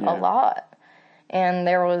fights, a lot. And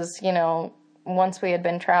there was, once we had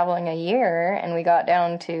been traveling a year and we got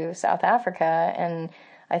down to South Africa, and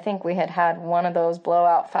I think we had one of those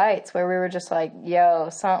blowout fights where we were just like, yo,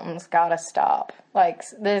 something's got to stop. Like,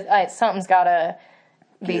 something's got to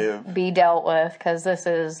be dealt with, because this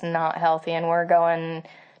is not healthy, and we're going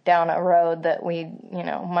down a road that we,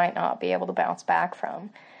 might not be able to bounce back from.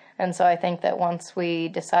 And so I think that once we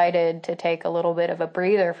decided to take a little bit of a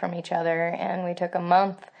breather from each other, and we took a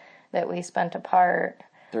month that we spent apart.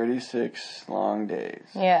 36 long days.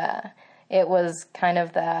 Yeah. It was kind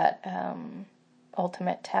of that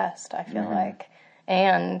ultimate test, I feel like.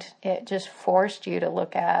 And it just forced you to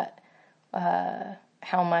look at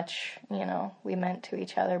how much, we meant to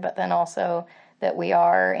each other, but then also that we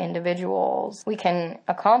are individuals. We can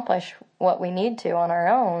accomplish what we need to on our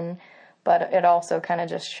own, but it also kind of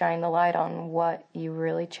just shined the light on what you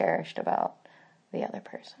really cherished about the other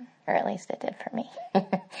person, or at least it did for me.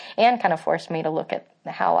 And kind of forced me to look at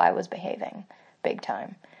how I was behaving big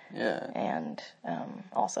time. Yeah. And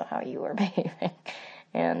also how you were behaving.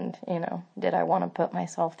 And, did I want to put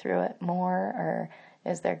myself through it more, or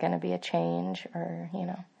is there going to be a change, or,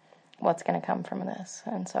 what's going to come from this?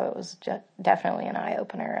 And so it was definitely an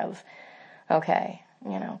eye-opener of, okay,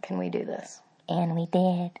 can we do this? And we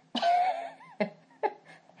did.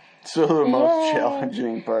 So the most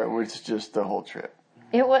challenging part was just the whole trip.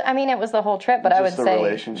 It was the whole trip, but I would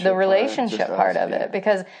say the relationship part of it,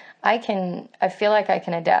 because I feel like I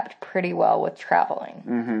can adapt pretty well with traveling.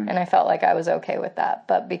 Mm-hmm. And I felt like I was okay with that.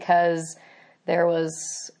 But because there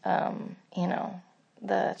was,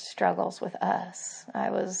 the struggles with us, I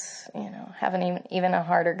was, having even a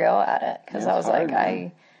harder go at it, because I was hard,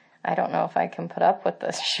 like, I don't know if I can put up with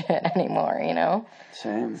this shit anymore,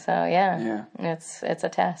 Same. So yeah. It's a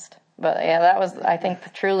test. But yeah, that was, I think,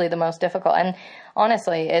 truly the most difficult. And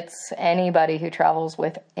honestly, it's anybody who travels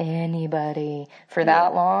with anybody for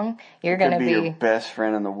that long, you're going to be your best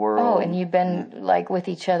friend in the world. Oh, and you've been like with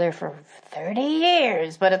each other for 30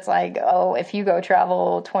 years. But it's like, if you go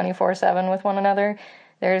travel 24/7 with one another,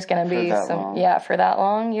 there's going to be for that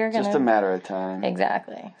long, you're going to... Just a matter of time.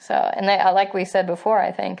 Exactly. So, and like we said before,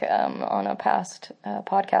 I think, on a past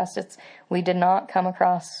podcast, we did not come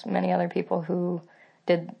across many other people who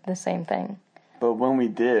did the same thing. But when we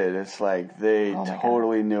did, it's like they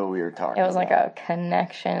totally knew what we were talking about. It was like a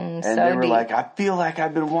connection. And they were deep. Like, I feel like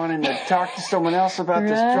I've been wanting to talk to someone else about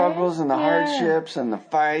the struggles and the hardships and the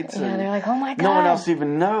fights. Yeah, and they're like, oh my God. No one else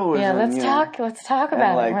even knows. Yeah, let's talk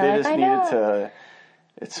about it. And they just needed to,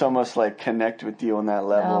 it's almost like connect with you on that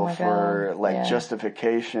level for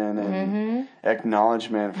justification and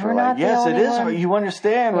acknowledgement for yes, it is. You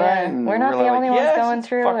understand, right? And we're not the only ones going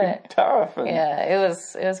through it. Tough. And it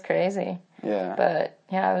was crazy. Yeah. But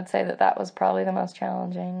I would say that was probably the most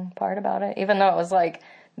challenging part about it. Even though it was like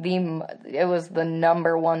it was the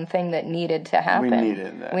number one thing that needed to happen. We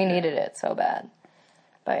needed that. We needed it so bad.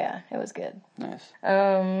 But yeah, it was good. Nice.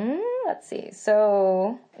 Let's see.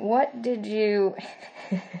 So, what did you...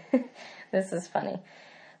 This is funny.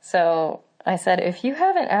 So, I said, if you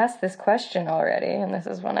haven't asked this question already, and this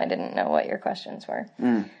is when I didn't know what your questions were,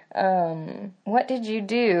 what did you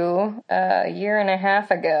do a year and a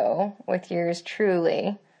half ago with yours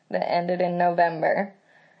truly that ended in November?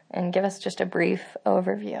 And give us just a brief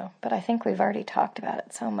overview. But I think we've already talked about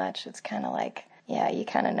it so much, it's kind of like, yeah, you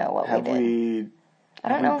kind of know what we did.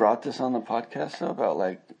 Have we brought this on the podcast, though, about,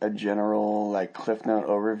 like, a general, like, Cliff Note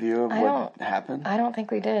overview of what happened? I don't think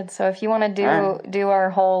we did. So if you want to do our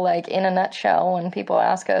whole, like, in a nutshell, when people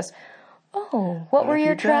ask us, oh, what were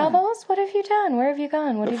your travels? What have you done? Where have you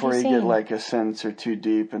gone? What have you seen? Before you get, like, a sentence or two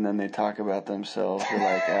deep, and then they talk about themselves, or,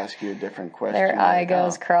 like, ask you a different question. Their eye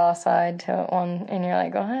goes cross-eyed to one, and you're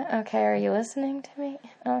like, what? Okay, are you listening to me?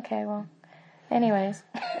 Okay, well... Anyways.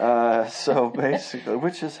 So basically,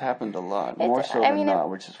 which has happened a lot, more so than not,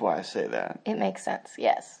 which is why I say that. It makes sense,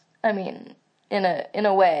 yes. I mean, in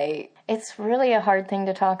a way, it's really a hard thing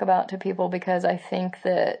to talk about to people because I think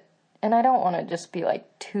that, and I don't want to just be like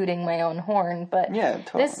tooting my own horn, but yeah,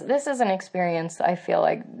 totally. This is an experience I feel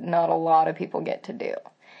like not a lot of people get to do.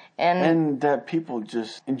 And that people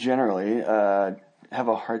just generally have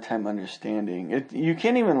a hard time understanding. You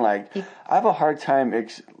can't even, like... I have a hard time,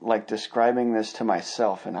 describing this to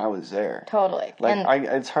myself, and I was there. Totally. Like,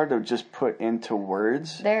 it's hard to just put into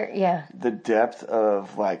words... the depth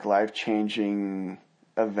of, like, life-changing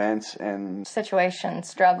events and... situation,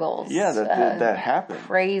 struggles. Yeah, that happen.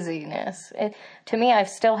 Craziness. To me, I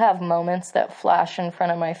still have moments that flash in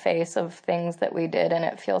front of my face of things that we did, and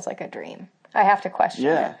it feels like a dream. I have to question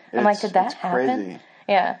it. I'm like, did that happen? Crazy.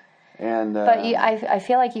 Yeah. And, but I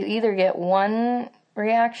feel like you either get one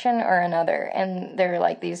reaction or another, and there are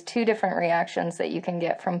like these two different reactions that you can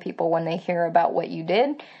get from people when they hear about what you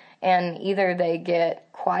did, and either they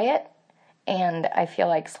get quiet and I feel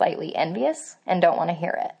like slightly envious and don't want to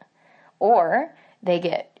hear it, or they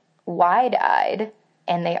get wide-eyed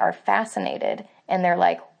and they are fascinated and they're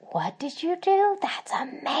like, what did you do? That's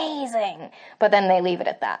amazing. But then they leave it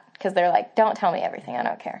at that because they're like, don't tell me everything, I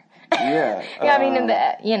don't care. Yeah. Yeah, I mean,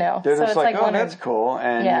 they're so just it's like, oh, that's cool.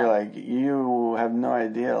 And you're like, you have no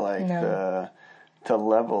idea, like, the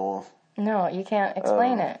level. No, you can't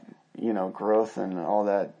explain it. Growth and all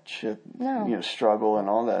that shit. No. Struggle and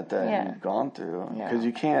all that you've gone through. Because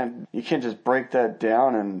you can't just break that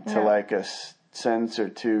down into like a sentence or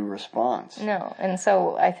two response. No. And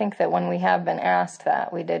so I think that when we have been asked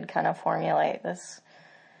that, we did kind of formulate this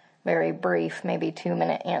very brief, maybe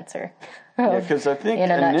 2-minute answer. Yeah, because I think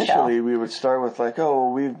initially we would start with like, oh,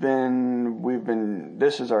 we've been,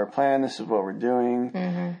 this is our plan, this is what we're doing,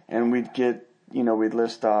 and we'd get, we'd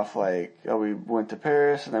list off like, oh, we went to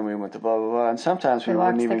Paris, and then we went to blah, blah, blah, and sometimes we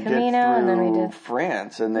wouldn't even get through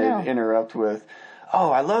France, and they'd interrupt with, oh,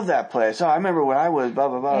 I love that place, oh, I remember when I was blah,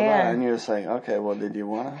 blah, blah, blah, and you're just like, okay, well, did you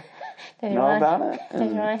want to know about it? Did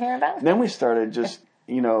you want to hear about it? Then we started just...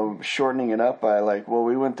 shortening it up by like, well,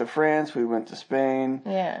 we went to France, we went to Spain.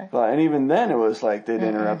 Yeah. But, and even then it was like they'd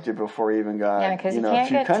interrupt you before you even got, a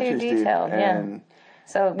few countries deep. And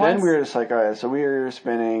so then we were just like, all right, so we were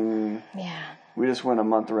spending, we just went a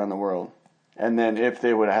month around the world. And then if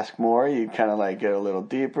they would ask more, you'd kind of like get a little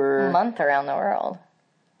deeper. A month around the world.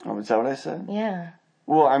 Oh, is that what I said? Yeah.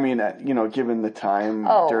 Well, I mean, given the time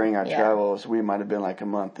during our travels, we might have been like a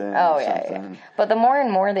month in or something. Yeah. But the more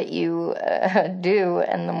and more that you do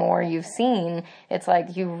and the more you've seen, it's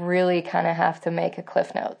like you really kind of have to make a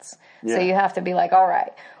Cliff Notes. Yeah. So you have to be like, all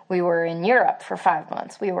right, we were in Europe for 5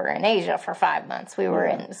 months. We were in Asia for 5 months. We were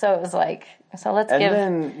in... So it was like, so let's give...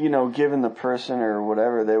 And then, given the person or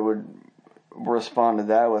whatever, they would respond to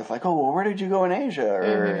that with like, oh, well, where did you go in Asia?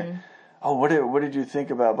 Or... oh, what did you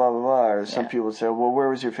think about blah, blah, blah? Or some people would say, well, where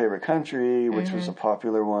was your favorite country? Which was a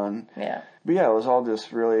popular one. Yeah. But yeah, it was all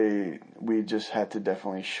just really, we just had to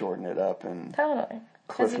definitely shorten it up and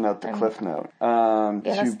Cliff Note to Cliff Note.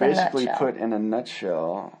 To basically put in a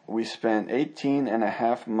nutshell, we spent 18 and a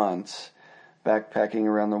half months backpacking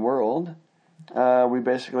around the world. We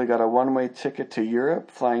basically got a one-way ticket to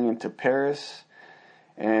Europe, flying into Paris.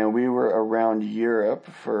 And we were around Europe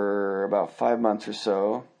for about 5 months or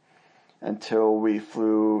so, until we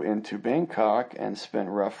flew into Bangkok and spent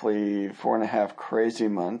roughly 4.5 crazy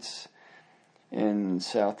months in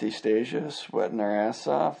Southeast Asia, sweating our ass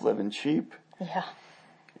off, living cheap. Yeah.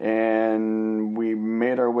 And we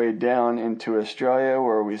made our way down into Australia,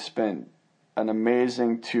 where we spent an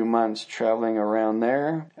amazing 2 months traveling around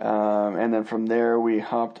there. And then from there, we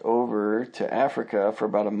hopped over to Africa for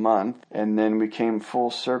about a month. And then we came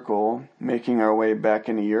full circle, making our way back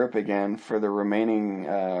into Europe again for the remaining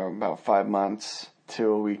about 5 months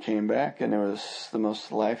till we came back. And it was the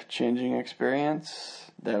most life-changing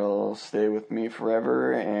experience that'll stay with me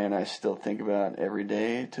forever. And I still think about every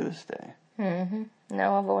day to this day. Mm-hmm.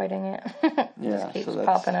 No avoiding it. Yeah, Just keeps so that's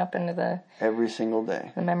popping up into the every single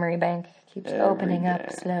day. The memory bank keeps Every opening up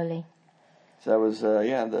day. slowly. So that was,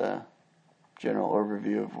 the general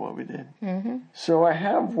overview of what we did. Mm-hmm. So I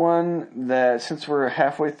have one that, since we're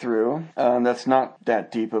halfway through, that's not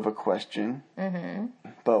that deep of a question. Mm-hmm.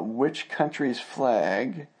 But which country's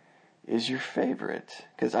flag is your favorite?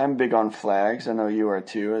 Because I'm big on flags. I know you are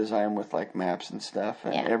too, as I am with like maps and stuff.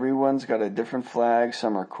 And Yeah. everyone's got a different flag.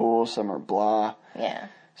 Some are cool, some are blah. Yeah.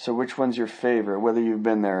 So which one's your favorite, whether you've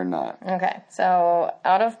been there or not? Okay, so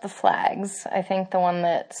out of the flags, I think the one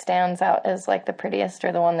that stands out as like the prettiest,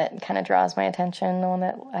 or the one that kind of draws my attention, the one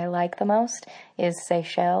that I like the most, is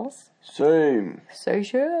Seychelles. Same.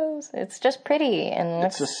 Seychelles. It's just pretty, and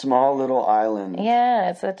It's a small little island.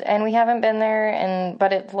 yeah, and we haven't been there,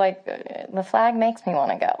 but it's like the flag makes me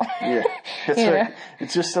want to go. Yeah,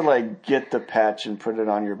 it's just to like get the patch and put it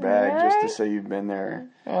on your bag, just to say you've been there.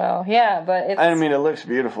 Well, yeah, but it's. I mean, it looks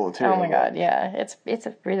beautiful too. Oh my god, yeah, it's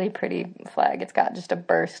a really pretty flag. It's got just a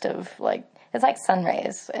burst of it's like sun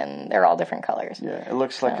rays, and they're all different colors. Yeah, it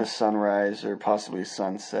looks like a sunrise or possibly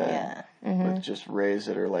sunset. Yeah. Mm-hmm. With just rays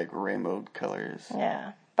that are like rainbow colors.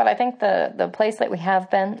 Yeah. But I think the place that we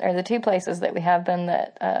have been, or the two places that we have been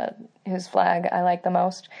that whose flag I like the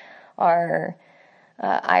most are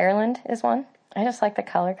Ireland is one. I just like the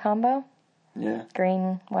color combo. Yeah.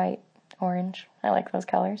 Green, white, orange. I like those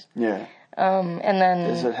colors. Yeah. And then...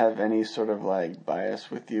 Does it have any sort of like bias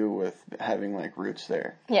with you with having like roots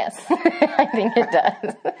there? Yes, I think it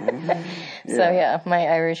does. Yeah. So yeah, my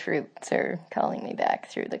Irish roots are calling me back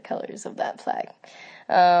through the colors of that flag.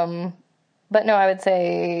 But no, I would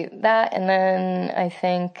say that, and then I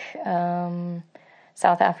think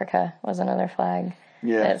South Africa was another flag.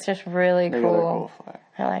 Yeah. It's just really Maybe another cool. cool flag.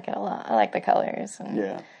 I like it a lot. I like the colors. And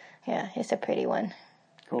yeah, it's a pretty one.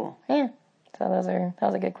 Cool. Yeah. So that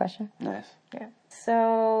was a good question. Nice. Yeah.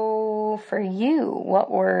 So for you,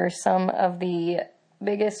 what were some of the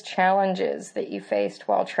biggest challenges that you faced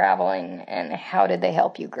while traveling, and how did they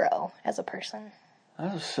help you grow as a person?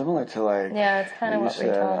 That was similar to like... Yeah, it's kind of what we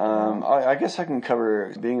talked about. I guess I can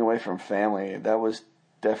cover being away from family. That was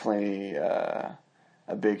definitely a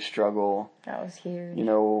big struggle. That was huge. You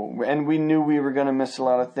know, and we knew we were going to miss a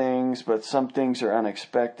lot of things, but some things are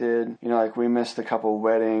unexpected. You know, like we missed a couple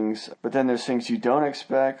weddings, but then there's things you don't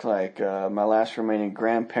expect, like my last remaining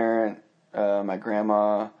grandparent, my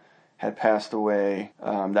grandma, had passed away.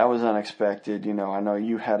 That was unexpected. You know, I know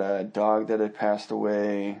you had a dog that had passed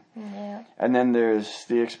away. Yeah. And then there's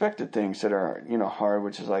the expected things that are, you know, hard,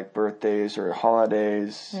 which is like birthdays or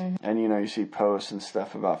holidays. Mm-hmm. And, you know, you see posts and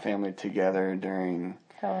stuff about family together during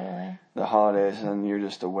the holidays, and you're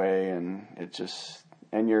just away, and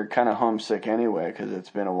and you're kind of homesick anyway because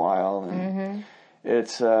it's been a while. And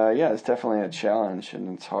it's definitely a challenge,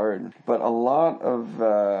 and it's hard. But a lot of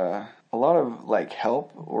like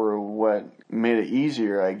help, or what made it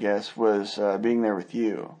easier, I guess, was being there with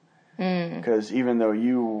you. Because even though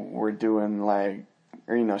you were doing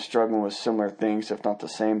struggling with similar things, if not the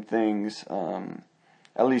same things,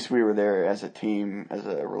 at least we were there as a team, as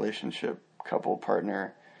a relationship couple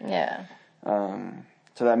partner. Yeah.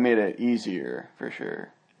 So that made it easier for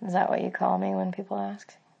sure. Is that what you call me when people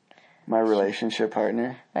ask? My relationship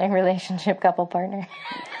partner? My relationship couple partner.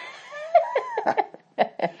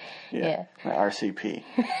 Yeah. My RCP.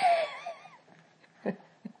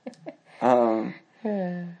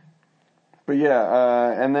 But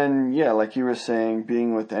yeah, and then, like you were saying,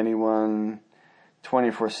 being with anyone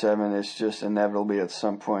 24/7 is just inevitably at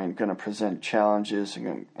some point going to present challenges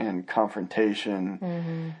and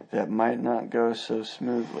confrontation that might not go so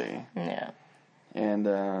smoothly. Yeah. And,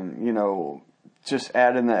 just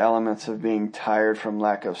add in the elements of being tired from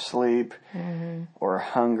lack of sleep, or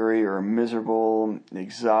hungry, or miserable,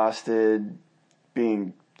 exhausted,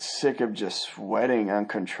 being sick of just sweating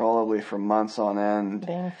uncontrollably for months on end.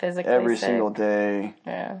 Being physically every sick. single day.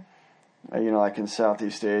 Yeah. Like in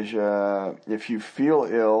Southeast Asia, if you feel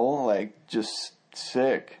ill, like just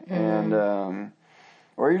sick, and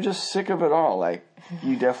or you're just sick of it all. Like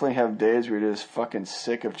you definitely have days where you're just fucking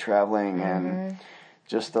sick of traveling and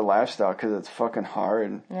just the lifestyle, because it's fucking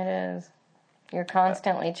hard. It is. You're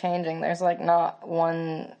constantly changing. There's like not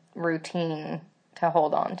one routine to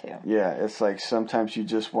hold on to. Yeah, it's like sometimes you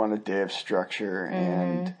just want a day of structure,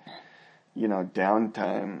 and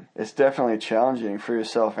downtime, it's definitely challenging for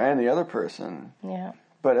yourself and the other person. Yeah.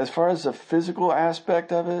 But as far as the physical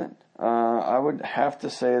aspect of it, I would have to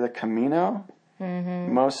say the Camino.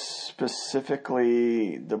 Mm-hmm. Most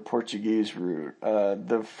specifically, the Portuguese route.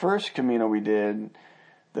 The first Camino we did,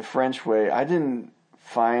 the French way, I didn't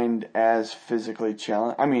find as physically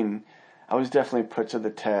challenging. I mean, I was definitely put to the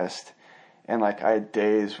test. And, I had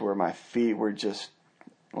days where my feet were just,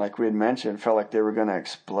 like we had mentioned, felt like they were going to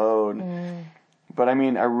explode. Mm. But, I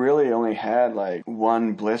mean, I really only had,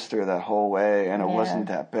 one blister that whole way, and it wasn't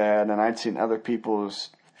that bad. And I'd seen other people's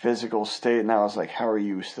physical state, and I was like, how are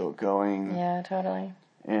you still going? Yeah, totally.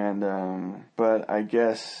 And, but I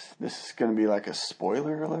guess this is going to be like a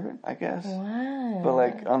spoiler alert, I guess. Wow.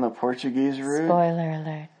 But, on the Portuguese route. Spoiler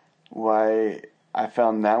alert. Why, I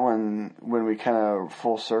found that one when we kind of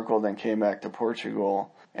full circled and came back to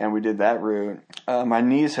Portugal, and we did that route. My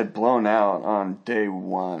knees had blown out on day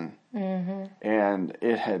one. Mm-hmm. And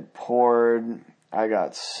it had poured. I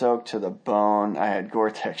got soaked to the bone. I had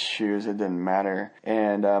Gore-Tex shoes. It didn't matter.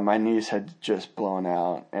 And my knees had just blown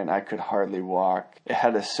out, and I could hardly walk. It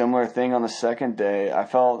had a similar thing on the second day. I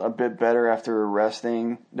felt a bit better after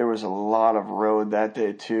resting. There was a lot of road that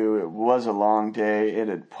day, too. It was a long day. It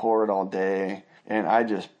had poured all day. And I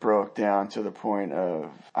just broke down to the point of...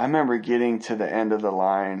 I remember getting to the end of the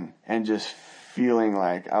line and just feeling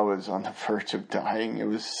like I was on the verge of dying. It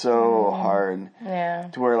was so hard. Yeah.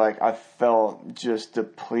 To where, I felt just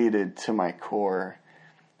depleted to my core.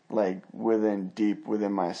 Deep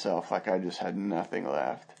within myself. I just had nothing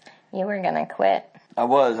left. You were going to quit. I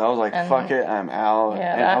was like, fuck it, I'm out.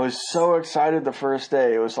 Yeah, and I was so excited the first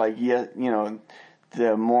day. It was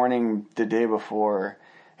the morning, the day before.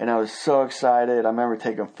 And I was so excited. I remember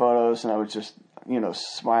taking photos, and I was just,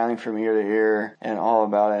 smiling from ear to ear and all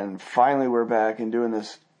about it. And finally we're back and doing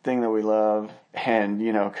this thing that we love. And,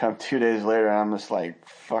 come 2 days later, I'm just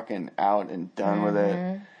fucking out and done with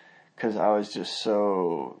it. Because I was just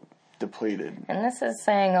so depleted. And this is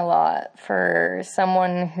saying a lot for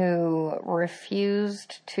someone who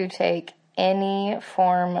refused to take any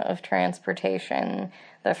form of transportation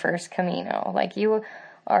the first Camino. You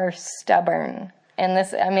are stubborn. And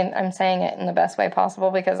this, I'm saying it in the best way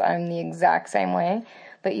possible because I'm the exact same way.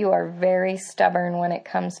 But you are very stubborn when it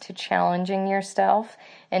comes to challenging yourself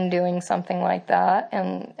and doing something like that,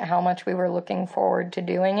 and how much we were looking forward to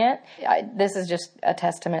doing it. This is just a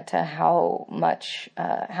testament to how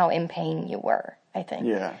in pain you were, I think.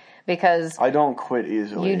 Yeah. Because I don't quit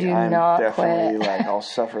easily. You do not definitely, quit. I'll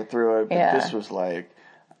suffer through it. But this was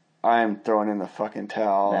I'm throwing in the fucking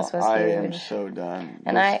towel. This was I huge. am so done.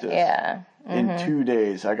 And in 2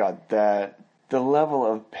 days, I got that. The level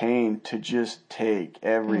of pain to just take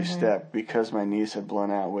every step because my knees had blown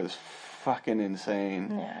out was fucking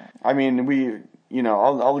insane. Yeah. I mean,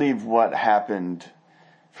 I'll leave what happened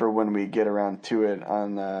for when we get around to it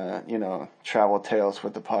on, Travel Tales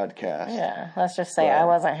with the podcast. Yeah, let's just say I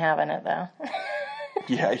wasn't having it, though.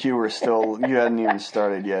 Yeah, you hadn't even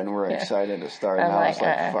started yet, and we're excited to start, and I was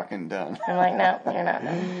fucking done. I'm like, no, you're not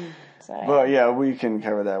done. So, but yeah, we can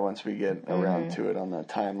cover that once we get around to it on the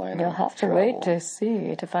timeline. You'll have to wait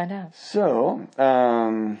to find out. So,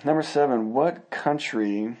 number 7, what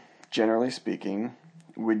country, generally speaking,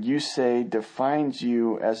 would you say defines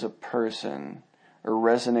you as a person or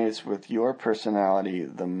resonates with your personality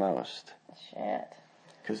the most? Shit.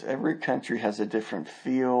 Because every country has a different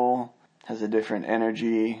feel, has a different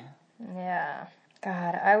energy. Yeah.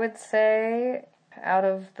 God, I would say out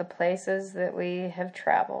of the places that we have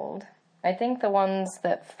traveled, I think the ones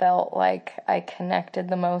that felt like I connected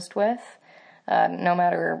the most with, no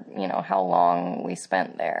matter, how long we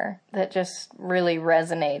spent there, that just really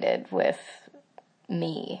resonated with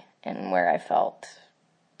me and where I felt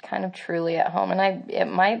kind of truly at home. And it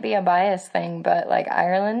might be a bias thing, but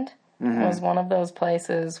Ireland was one of those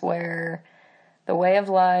places where the way of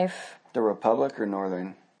life... The Republic or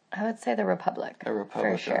Northern? I would say the Republic. The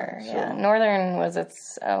Republic. For sure, So. yeah. Northern was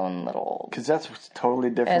its own little... Because that's totally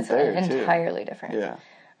different there, too. Entirely different. Yeah.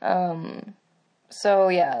 So,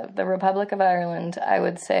 yeah, the Republic of Ireland, I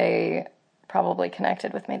would say, probably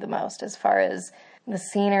connected with me the most as far as the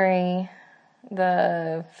scenery,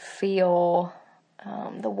 the feel,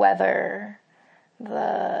 the weather,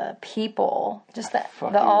 the people, just the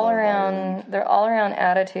all around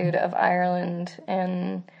attitude of Ireland.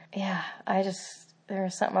 And yeah, there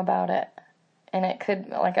was something about it. And it could,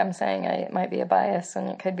 like I'm saying, it might be a bias, and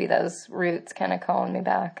it could be those roots kind of calling me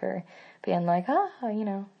back, or being like,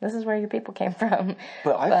 this is where your people came from.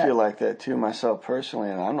 But I feel like that too myself personally,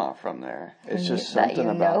 and I'm not from there. It's just something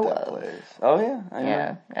about that place. Oh yeah, I know.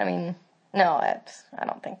 Yeah, I mean, no, I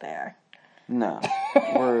don't think they are. No,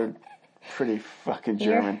 we're pretty fucking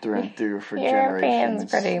German through and through for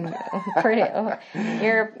Europeans generations.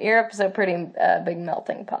 Europe's a pretty big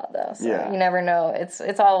melting pot, though. So Yeah. you never know.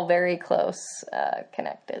 It's all very close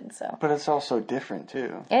connected. So. But it's also different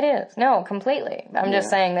too. It is. No, completely. I'm just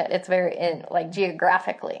Yeah. saying that it's very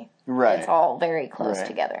geographically. Right. It's all very close Right.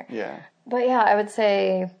 together. Yeah. But yeah, I would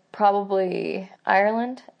say probably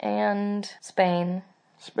Ireland and Spain.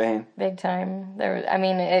 Spain. Big time.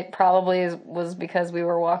 It probably was because we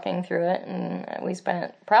were walking through it, and we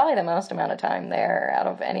spent probably the most amount of time there out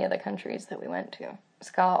of any of the countries that we went to.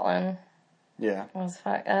 Scotland Yeah. was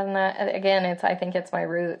fun, and that again, I think it's my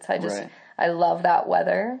roots. Right. I love that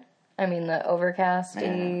weather. I mean, the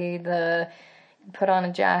overcasty, the put on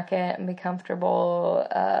a jacket and be comfortable.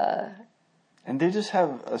 And they just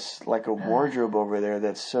have a wardrobe over there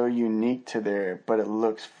that's so unique to there, but it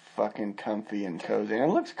looks fucking comfy and cozy. And it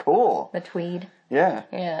looks cool. The tweed. Yeah.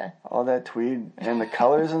 Yeah. All that tweed and the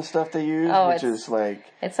colors and stuff they use, which is like...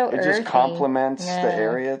 It's so It earthy. just complements Yeah. the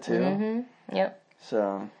area, too. Mm-hmm. Yep.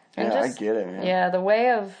 So, And I get it, man. Yeah, the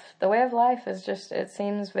way of life is just, it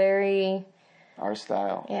seems very... Our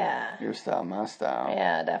style. Yeah. Your style, my style.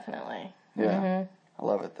 Yeah, definitely. Yeah. Mm-hmm. I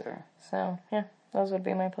love it there. So, yeah, those would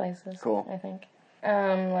be my places. Cool. I think.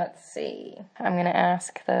 Let's see. I'm going to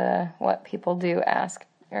ask what people do ask,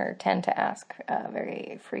 or tend to ask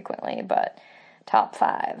very frequently, but top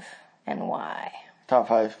 5 and why. Top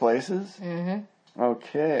 5 places? Mm-hmm.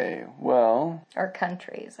 Okay, well... Or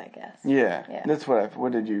countries, I guess. Yeah. Yeah. That's what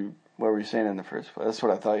what were you saying in the first place? That's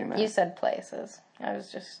what I thought you meant. You said places. I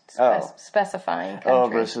was just specifying countries. Oh,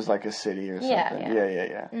 versus like a city or something.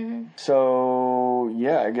 Yeah. Mm-hmm. So,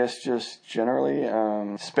 yeah, I guess just generally,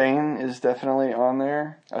 Spain is definitely on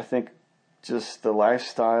there. I think just the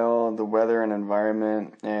lifestyle, the weather and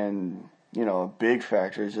environment, and, a big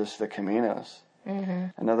factor is just the Caminos. Mm-hmm.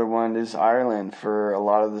 Another one is Ireland for a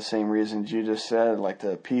lot of the same reasons you just said, like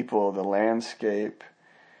the people, the landscape,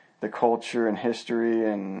 the culture and history,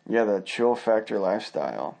 and the chill factor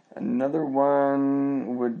lifestyle. Another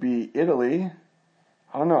one would be Italy.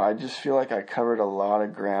 I don't know, I just feel like I covered a lot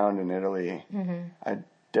of ground in Italy. Mm-hmm. I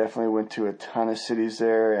definitely went to a ton of cities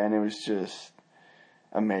there, and it was just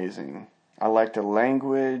amazing. I like the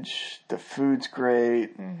language, the food's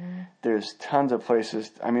great, there's tons of places,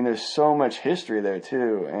 there's so much history there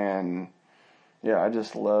too, and I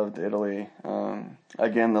just loved Italy.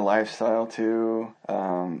 Again, the lifestyle too.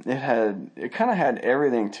 It kind of had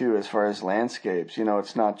everything too as far as landscapes.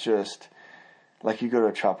 It's not just like you go to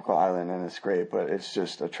a tropical island and it's great, but it's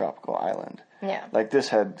just a tropical island. Yeah. Like this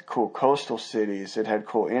had cool coastal cities. It had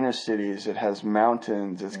cool inner cities. It has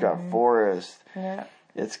mountains. It's got forests. Yeah.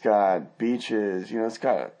 It's got beaches. It's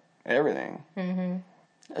got everything. Mm-hmm.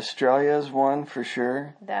 Australia is one for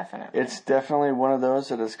sure. Definitely. It's definitely one of those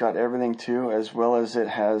that it's got everything too, as well as it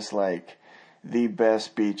has like the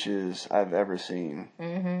best beaches I've ever seen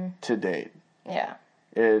to date. Yeah.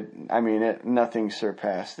 Nothing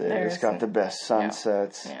surpassed it. It's got the best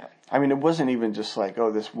sunsets. Yeah. It wasn't even just like,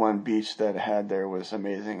 this one beach that it had there was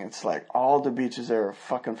amazing. It's like all the beaches there are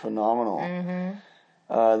fucking phenomenal.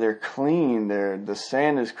 Mm-hmm. They're clean. The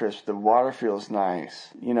sand is crisp. The water feels nice.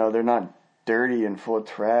 They're not dirty and full of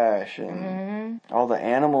trash, and all the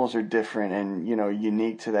animals are different and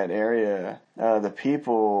unique to that area. The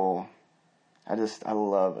people, I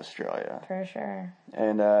love Australia For sure.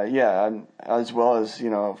 and as well as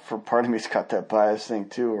for part of me's got that bias thing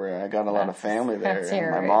too, where I got a lot of family there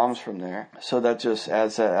and my mom's from there, so that just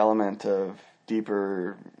adds that element of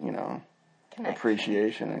deeper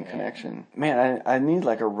appreciation and connection. Man, I need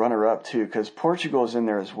like a runner-up too, because Portugal's in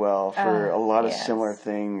there as well for a lot of similar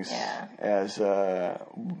things as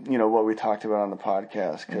what we talked about on the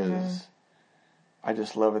podcast, because I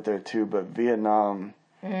just love it there too. But Vietnam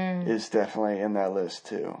is definitely in that list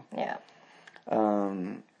too. Yeah.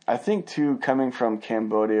 I think too, coming from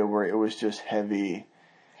Cambodia, where it was just heavy.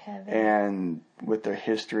 And with their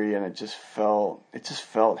history, and it just felt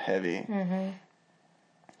heavy. Mm-hmm.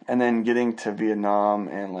 And then getting to Vietnam,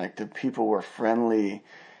 and like the people were friendly.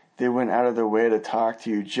 They went out of their way to talk to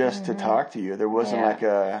you just to talk to you. There wasn't like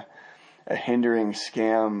a hindering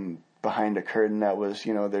scam behind a curtain that was,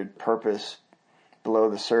 their purpose below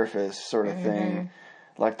the surface sort of thing.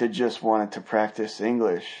 Like they just wanted to practice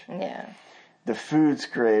English. Yeah. The food's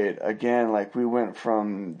great. Again, like we went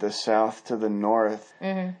from the south to the north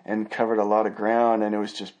and covered a lot of ground, and it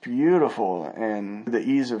was just beautiful. And the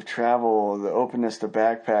ease of travel, the openness to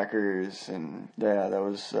backpackers, and that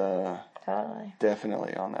was totally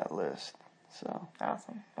definitely on that list. So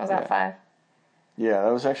awesome. Was that 5? Yeah,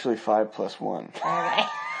 that was actually 5 plus 1.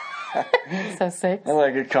 Okay. So 6. And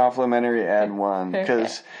like a complimentary add 1,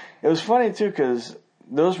 because it was funny too, because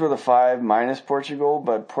those were the 5 minus Portugal,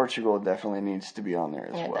 but Portugal definitely needs to be on there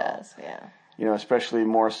as well. It does, yeah. You know, especially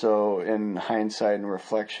more so in hindsight and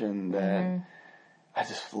reflection that I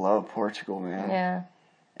just love Portugal, man. Yeah.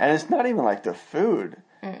 And it's not even like the food.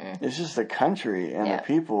 It's just the country and the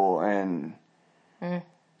people and...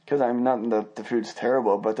 Because I'm not that the food's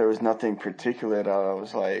terrible, but there was nothing particular that I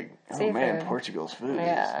was like, oh man, Portugal's food is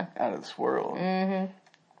out of this world.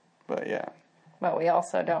 But yeah. But we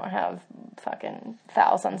also don't have fucking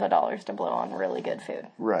thousands of dollars to blow on really good food.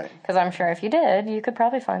 Right. Because I'm sure if you did, you could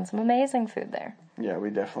probably find some amazing food there. Yeah, we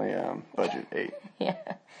definitely budget 8. Yeah.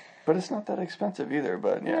 But it's not that expensive either,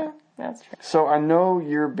 but yeah. That's true. So I know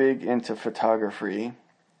you're big into photography.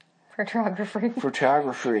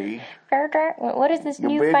 Photography. What is this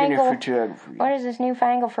newfangled? What is this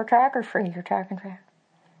newfangled photography you're talking about?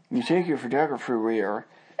 You take your photography where?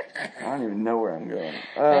 I don't even know where I'm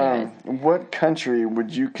going. What country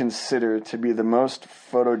would you consider to be the most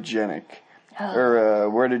photogenic? Or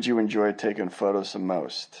where did you enjoy taking photos the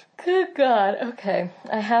most? Good God. Okay.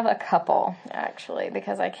 I have a couple, actually,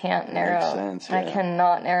 because I can't narrow. Makes sense, yeah. I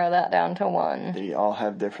cannot narrow that down to one. They all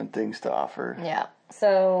have different things to offer. Yeah.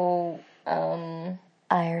 So,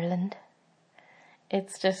 Ireland.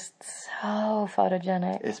 It's just so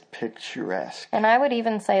photogenic. It's picturesque. And I would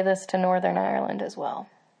even say this to Northern Ireland as well.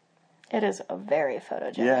 It is very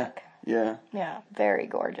photogenic. Yeah. Yeah, very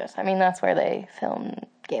gorgeous. I mean, that's where they filmed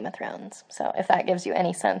Game of Thrones. So if that gives you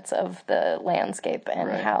any sense of the landscape and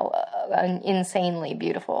how insanely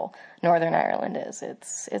beautiful Northern Ireland is,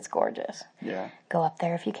 it's gorgeous. Yeah. Go up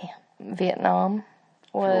there if you can. Vietnam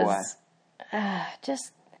was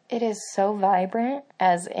just, it is so vibrant,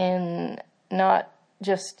 as in not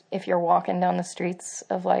just if you're walking down the streets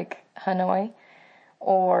of like Hanoi,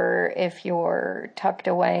 or if you're tucked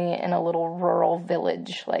away in a little rural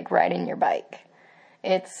village, like riding your bike.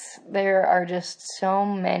 There are just so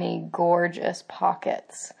many gorgeous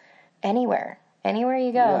pockets anywhere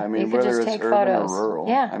you go. Yeah, I mean, you could just take photos. Or rural.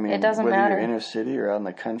 Yeah, I mean, it doesn't whether matter. You're inner city or out in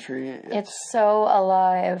the country. It's so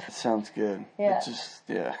alive. It sounds good. Yeah. It's just,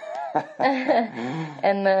 yeah.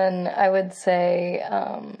 And then I would say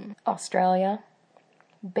Australia.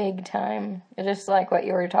 Big time. It's just like what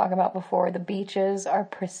you were talking about before. The beaches are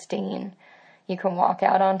pristine. You can walk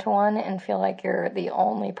out onto one and feel like you're the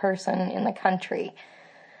only person in the country.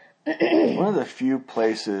 One of the few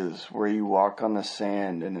places where you walk on the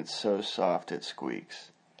sand and it's so soft it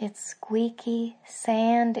squeaks. It's squeaky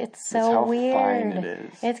sand. It's so how weird. fine it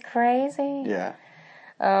is. It's crazy. Yeah.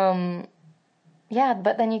 Yeah,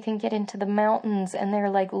 but then you can get into the mountains, and they're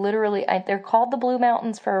like literally, they're called the Blue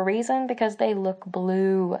Mountains for a reason, because they look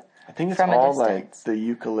blue. I think it's from all a like the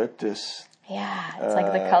eucalyptus. Yeah, it's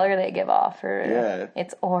like the color they give off, or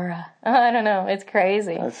its aura. I don't know, it's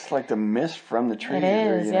crazy. It's like the mist from the trees. It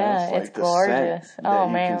is, or, yeah, it's like it's the gorgeous. Scent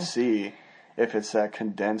that man. You can see if it's that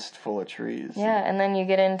condensed full of trees. Yeah, and then you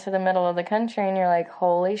get into the middle of the country, and you're like,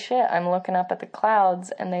 holy shit, I'm looking up at the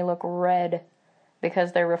clouds, and they look red.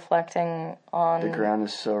 Because they're reflecting on... The ground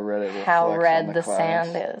is so red, it reflects how red on the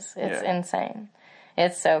clouds. sand is. It's insane.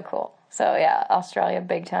 It's so cool. So, yeah, Australia,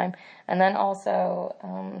 big time. And then also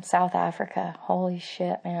South Africa. Holy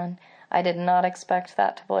shit, man. I did not expect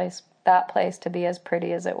that place to be as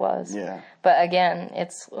pretty as it was. Yeah. But, again,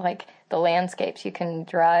 it's like the landscapes. You can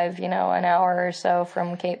drive, an hour or so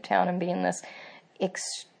from Cape Town and be in this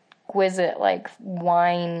exquisite like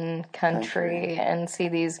wine country and see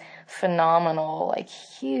these phenomenal like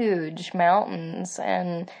huge mountains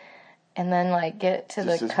and then like get to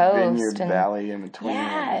just the this coast vineyard and valley in between.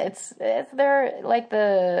 Yeah, it's there like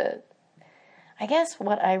I guess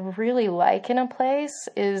what I really like in a place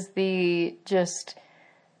is the just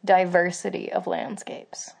diversity of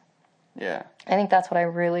landscapes. Yeah. I think that's what I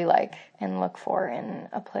really like and look for in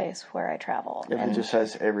a place where I travel. If it just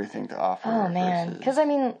has everything to offer. Oh, man. Because, I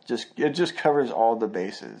mean... It just covers all the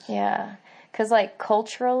bases. Yeah. Because, like,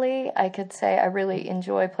 culturally, I could say I really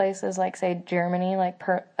enjoy places like, say, Germany, like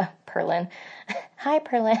Berlin. Hi,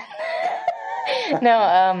 Berlin.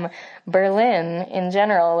 No, Berlin in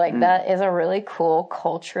general, like that is a really cool,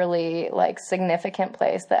 culturally like significant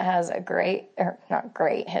place that has a great, or not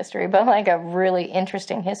great history, but like a really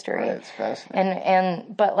interesting history. Right, it's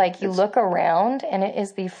fascinating. But like you look around and it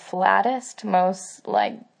is the flattest, most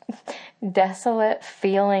like desolate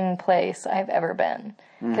feeling place I've ever been.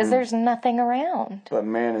 Because there's nothing around. But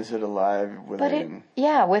man, is it alive within.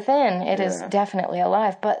 Within it is definitely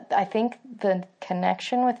alive. But I think the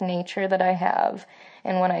connection with nature that I have,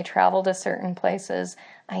 and when I travel to certain places,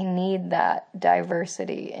 I need that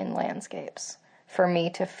diversity in landscapes for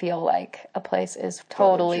me to feel like a place is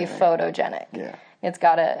totally photogenic. Yeah. It's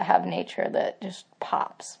got to have nature that just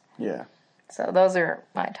pops. Yeah. So those are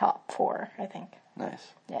my top 4, I think. Nice.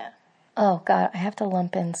 Yeah. Oh, God, I have to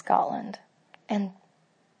lump in Scotland. And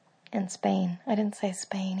Spain. I didn't say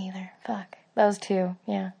Spain either. Fuck. Those 2,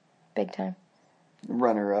 yeah. Big time.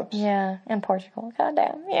 Runner-ups. Yeah, and Portugal.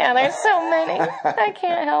 Goddamn. Yeah, there's so many. I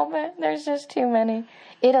can't help it. There's just too many.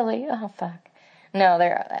 Italy. Oh, fuck. No,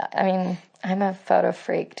 I'm a photo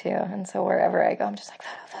freak, too. And so wherever I go, I'm just like,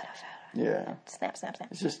 photo. Yeah. Snap.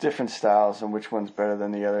 It's just different styles and which one's better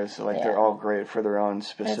than the others. So, they're all great for their own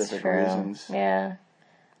specific reasons. Yeah.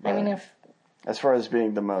 But as far as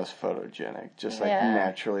being the most photogenic, just,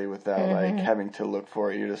 naturally without, having to look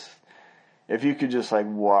for it, you just... If you could just,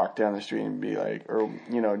 walk down the street and be or,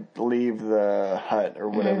 leave the hut or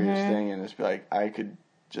whatever you're staying in and just be I could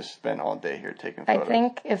just spend all day here taking photos. I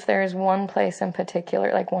think if there's one place in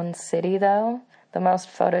particular, one city, though, the most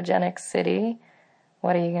photogenic city,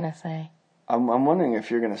 what are you going to say? I'm wondering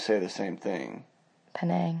if you're going to say the same thing.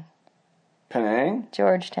 Penang. Penang?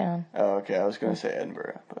 Georgetown. Oh, okay. I was going to say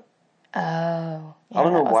Edinburgh, but... Oh. Yeah, I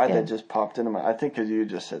don't know why that just popped into my... I think because you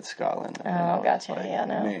just said Scotland. Oh, gotcha. No.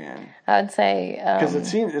 Man. I'd say... Because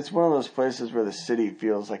it's one of those places where the city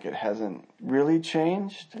feels like it hasn't really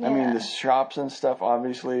changed. Yeah. I mean, the shops and stuff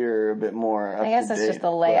obviously are a bit more up I guess to it's date, just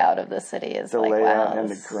the layout of the city is the layout wow, and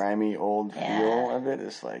the grimy old feel of it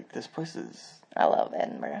is this place is... I love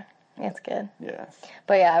Edinburgh. It's good. Yeah.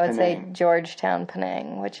 But yeah, I would say Georgetown,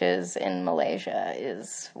 Penang, which is in Malaysia,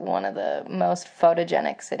 is one of the most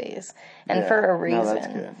photogenic cities. And for a reason. No, that's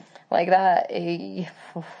good.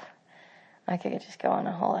 I could just go on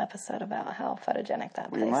a whole episode about how photogenic that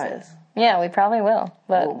place might. is. Yeah, we probably will.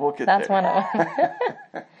 But we'll get that's there. one of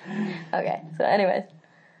them. Okay, so anyways.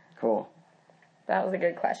 Cool. That was a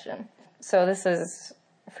good question. So this is...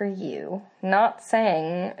 for you, not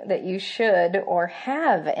saying that you should or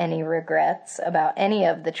have any regrets about any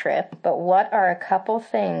of the trip, but what are a couple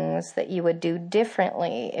things that you would do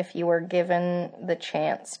differently if you were given the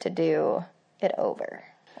chance to do it over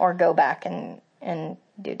or go back and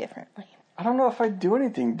do differently? I don't know if I'd do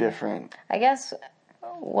anything different. I guess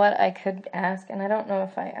what I could ask, and I don't know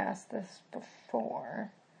if I asked this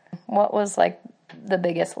before, what was the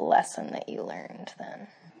biggest lesson that you learned then?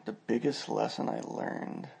 The biggest lesson I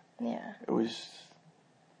learned. Yeah. It was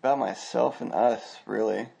about myself and us,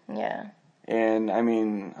 really. Yeah. And, I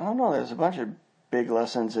mean, I don't know, there's a bunch of big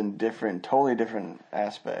lessons in totally different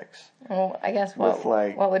aspects. Well, I guess what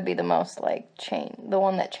would be the most, the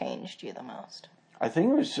one that changed you the most? I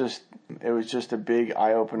think it was just a big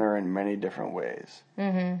eye-opener in many different ways.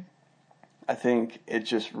 Mm-hmm. I think it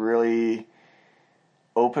just really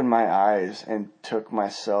opened my eyes and took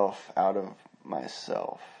myself out of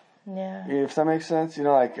myself. Yeah. If that makes sense, you're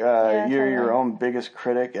totally. your own biggest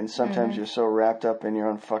critic, and sometimes you're so wrapped up in your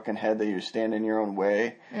own fucking head that you stand in your own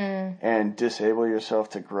way and disable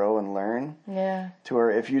yourself to grow and learn. Yeah. To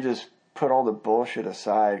where if you just put all the bullshit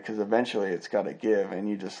aside, because eventually it's got to give, and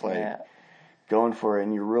you just going for it,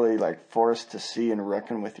 and you're really forced to see and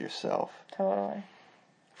reckon with yourself. Totally.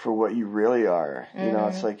 For what you really are.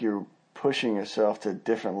 It's like you're pushing yourself to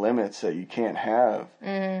different limits that you can't have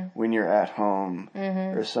when you're at home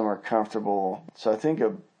or somewhere comfortable. So I think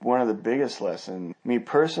one of the biggest lessons, me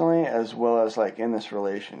personally, as well as in this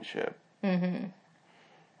relationship. Mm-hmm.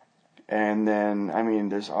 And then, I mean,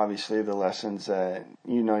 there's obviously the lessons that,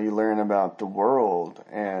 you learn about the world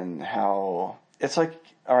and how it's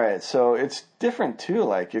alright, so it's different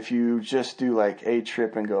too, if you just do a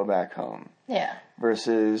trip and go back home. Yeah.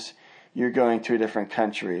 Versus you're going to a different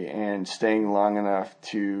country and staying long enough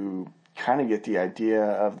to kind of get the idea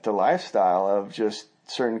of the lifestyle of just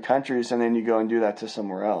certain countries, and then you go and do that to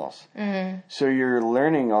somewhere else. Mm-hmm. So you're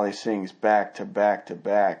learning all these things back to back to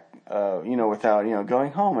back, without,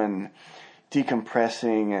 going home and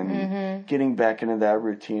decompressing and getting back into that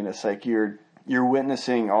routine. It's you're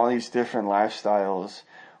witnessing all these different lifestyles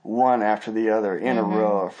one after the other in a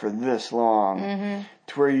row for this long,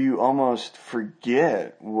 to where you almost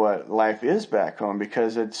forget what life is back home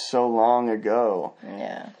because it's so long ago.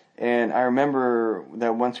 Yeah. And I remember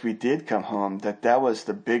that once we did come home, that was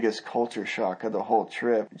the biggest culture shock of the whole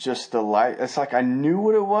trip. Just the life. It's I knew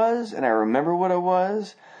what it was and I remember what it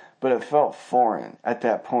was, but it felt foreign at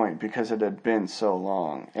that point because it had been so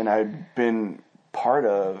long. And I'd been part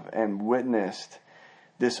of and witnessed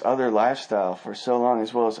this other lifestyle for so long,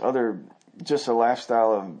 as well as just a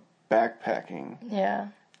lifestyle of backpacking. Yeah.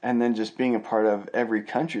 And then just being a part of every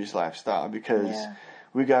country's lifestyle, because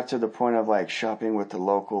we got to the point of shopping with the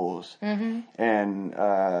locals and,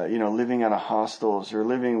 living out of hostels or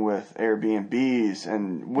living with Airbnbs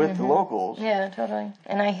and with the locals. Yeah, totally.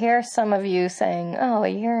 And I hear some of you saying, a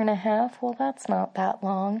year and a half? Well, that's not that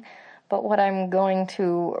long. But what I'm going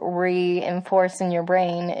to reinforce in your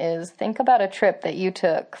brain is think about a trip that you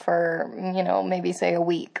took for, maybe say a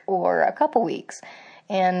week or a couple weeks.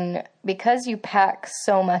 And because you pack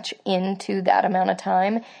so much into that amount of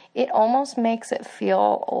time, it almost makes it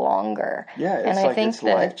feel longer. Yeah, it's and I like think it's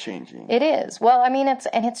life-changing. It is. Well, I mean,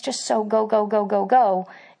 it's just so go, go, go, go, go.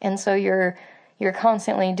 And so you're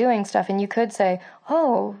constantly doing stuff. And you could say,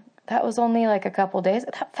 oh, that was only like a couple days.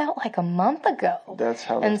 That felt like a month ago. That's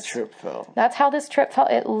how this trip felt. That's how this trip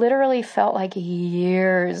felt. It literally felt like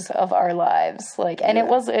years of our lives. And it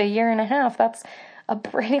was a year and a half. That's a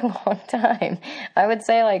pretty long time. I would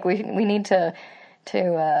say like we need to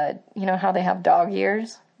how they have dog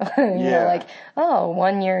years. Yeah.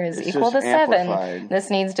 1 year is equal to 7. Amplified. This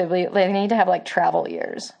needs to be, they need to have like travel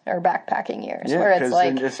years or backpacking years. Yeah, where it's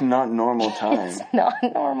like, it's not normal time. It's not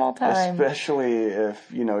normal time. Especially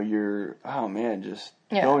if, you're, just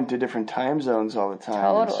going to different time zones all the time.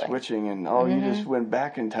 Totally. And switching and, you just went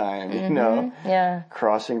back in time, Yeah.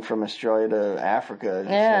 Crossing from Australia to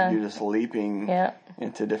Africa. You're just leaping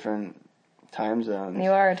into different time zones.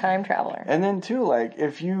 You are a time traveler. And then too, like,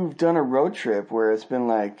 if you've done a road trip where it's been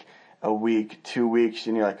like a week, 2 weeks,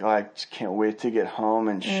 and you're like, oh, I just can't wait to get home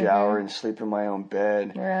and shower and sleep in my own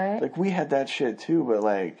bed. Right. Like, we had that shit too, but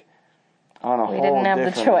like on a whole didn't have the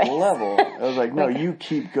different choice. level. I was like, no, you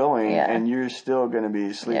keep going and you're still going to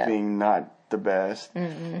be sleeping not the best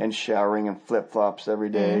and showering in flip-flops every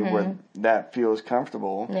day where that feels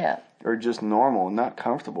comfortable. Yeah. Or just normal, not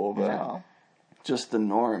comfortable, but just the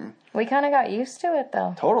norm. We kind of got used to it,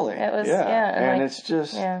 though. Totally. It was, and it's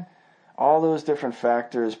just all those different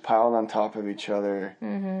factors piled on top of each other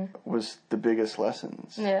was the biggest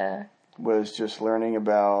lessons. Yeah. Was just learning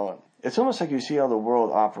about, it's almost like you see how the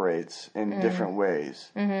world operates in different ways.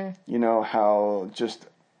 You know, how just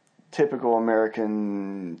typical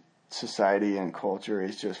American society and culture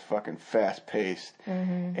is just fucking fast-paced.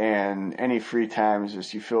 And any free time is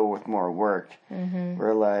just you fill with more work.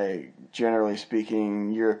 Where, like, generally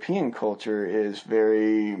speaking, European culture is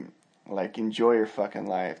very, like, enjoy your fucking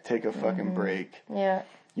life. Take a fucking break. Yeah.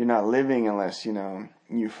 You're not living unless,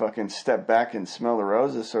 you fucking step back and smell the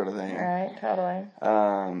roses sort of thing. Right, totally.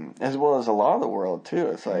 As well as a lot of the world, too.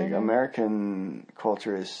 It's like American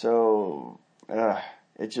culture is so,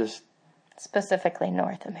 it just... Specifically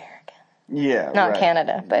North American. Yeah, not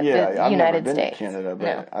Canada, but the I've United never been States. to Canada,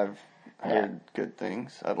 but I've heard good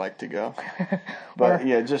things. I'd like to go. But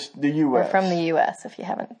just the U.S. We're from the U.S. if you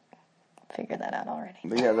haven't figured that out already.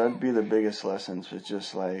 But yeah, that'd be the biggest lessons. Was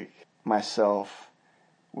just like myself,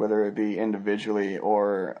 whether it be individually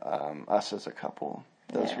or us as a couple.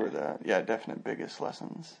 Those were the definite biggest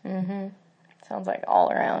lessons. Sounds like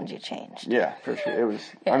all around you changed. Yeah, for sure. It was.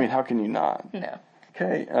 I mean, how can you not? No.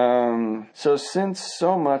 Okay, so since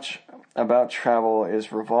so much about travel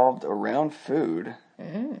is revolved around food,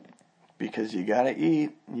 because you gotta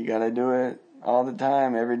eat, you gotta do it all the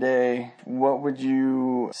time, every day, what would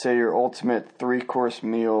you say your ultimate 3-course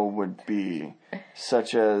meal would be?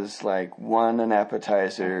 Such as, like, an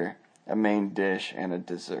appetizer, a main dish, and a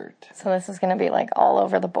dessert. So this is going to be, like, all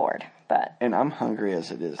over the board, but... And I'm hungry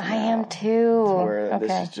as it is now. I am too. Where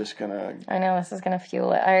this is just going to... I know, this is going to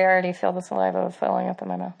fuel it. I already feel the saliva filling up in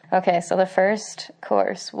my mouth. Okay, so the first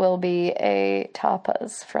course will be a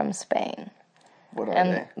tapas from Spain. What are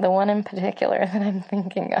and they? The one in particular that I'm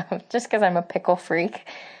thinking of, just because I'm a pickle freak,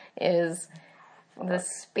 is the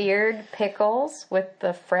speared pickles with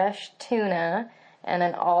the fresh tuna and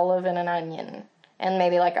an olive and an onion. And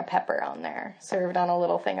maybe like a pepper on there, served on a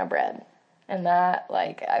little thing of bread. And that,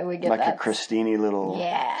 like, I would get like that. Like a crostini little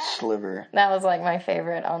sliver. That was, like, my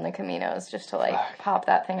favorite on the Caminos, just to, like, pop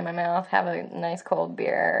that thing in my mouth, have a nice cold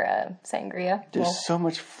beer, sangria. There's so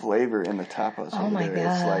much flavor in the tapas. Oh, my God.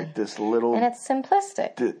 It's like this little... And it's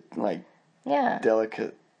simplistic.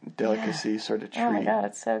 Delicacy sort of treat. Oh, my God,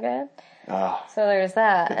 it's so good. Oh, so there's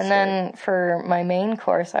that. And sight. then for my main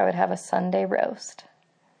course, I would have a Sunday roast.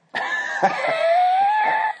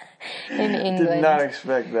 In England. Did not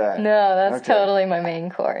expect that. No, that's totally my main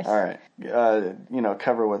course. All right.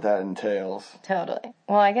 Cover what that entails. Totally.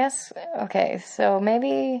 Well, I guess, okay, so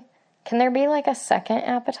maybe, can there be like a second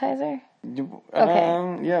appetizer?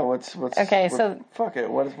 Okay. Yeah, what's okay, so... Fuck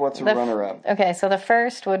it, what's a runner-up? Okay, so the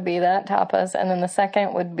first would be that tapas, and then the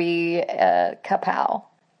second would be kapau.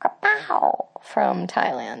 Kapau from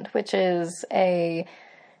Thailand, which is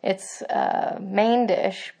it's a main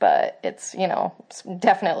dish, but it's,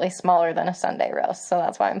 definitely smaller than a Sunday roast, so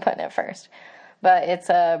that's why I'm putting it first. But it's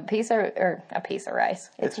a piece of rice.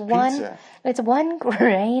 It's pizza. It's one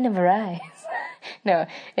grain of rice. No,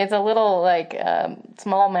 it's a little, like,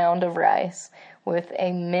 small mound of rice with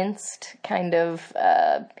a minced kind of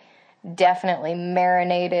definitely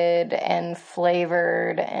marinated and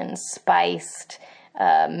flavored and spiced,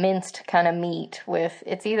 minced kind of meat with,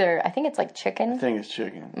 it's either, I think it's like chicken. I think it's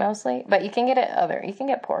chicken. Mostly. But you can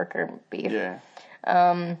get pork or beef. Yeah.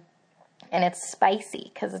 And it's spicy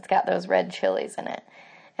because it's got those red chilies in it.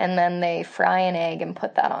 And then they fry an egg and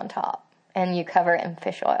put that on top. And you cover it in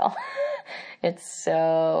fish oil. It's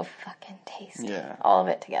so fucking tasty. Yeah. All of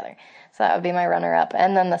it together. So that would be my runner-up.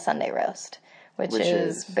 And then the Sunday roast, which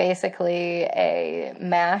is basically a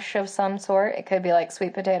mash of some sort. It could be like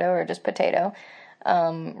sweet potato or just potato.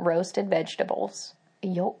 Roasted vegetables.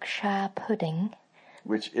 Yorkshire pudding.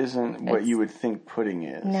 Which isn't what you would think pudding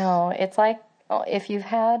is. No, it's like, if you've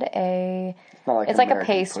had it's like a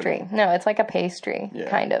pastry. Pudding. No, it's like a pastry,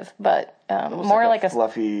 kind of, but more like a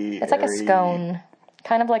fluffy. It's like a scone,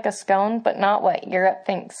 kind of like a scone, but not what Europe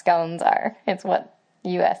thinks scones are. It's what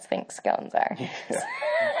U.S. thinks scones are. Yeah.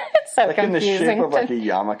 It's so like confusing. In the shape of like a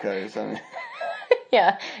yarmulke or something.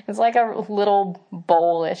 Yeah, it's like a little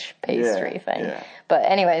bowl-ish pastry thing. Yeah. But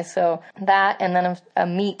anyway, so that, and then a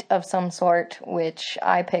meat of some sort, which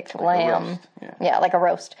I picked like lamb. Yeah, like a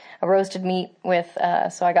roast. A roasted meat with,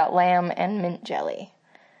 so I got lamb and mint jelly.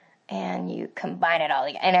 And you combine it all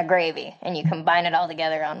together, and a gravy, and you combine it all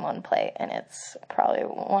together on one plate, and it's probably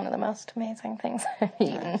one of the most amazing things I've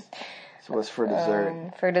eaten. Nice. So what's for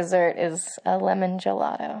dessert? For dessert is a lemon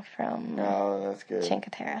gelato from that's good. Cinque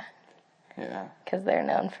Terre. Yeah. Because they're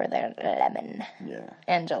known for their lemon. Yeah.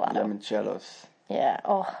 And gelato. Limoncellos. Yeah.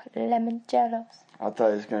 Oh, limoncellos. I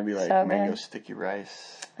thought it was going to be like so mango sticky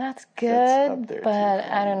rice. That's good, that's up there but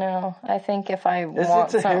I don't know. I think if I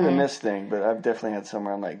want it's a hit and miss thing, but I've definitely had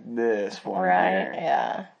somewhere I'm like, this one right,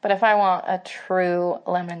 yeah. But if I want a true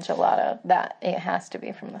lemon gelato, that it has to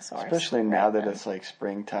be from the source. Especially now that it's like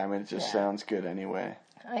springtime, it just sounds good anyway.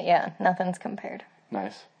 Yeah, nothing's compared.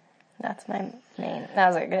 Nice. That's my main. That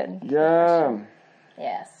was a good. Yeah.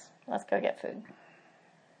 Yes. Let's go get food.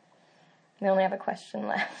 We only have a question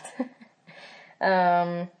left.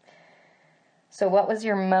 So what was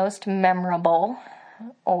your most memorable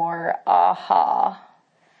or aha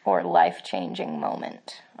or life-changing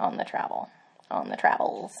moment on the travels?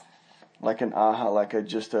 Like an aha, like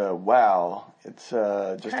just a wow. It's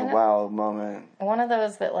just a wow moment. One of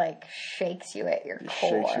those that like shakes you at your core.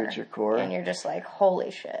 Shakes you at your core. And you're just like, holy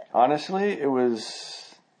shit. Honestly, it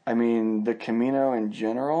was, the Camino in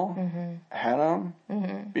general had them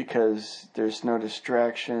because there's no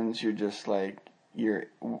distractions. You're just like, you're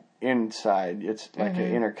inside. It's like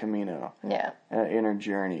an inner Camino. Yeah. An inner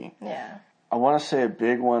journey. Yeah. I want to say a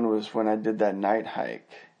big one was when I did that night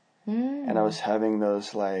hike. And I was having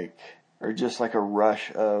those or just like a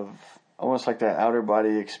rush of almost like that outer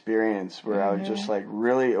body experience where I was just like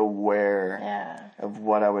really aware of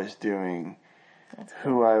what I was doing,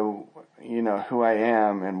 who I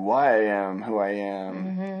am and why I am who I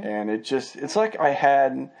am. And it's like I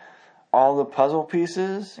had all the puzzle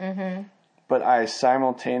pieces, but I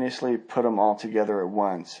simultaneously put them all together at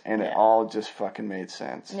once and it all just fucking made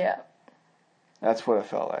sense. Yeah. That's what it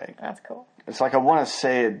felt like. That's cool. It's like I want to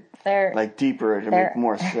say it like deeper to make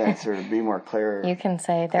more sense or to be more clear. You can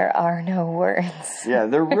say there are no words. Yeah,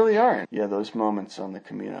 there really aren't. Yeah, those moments on the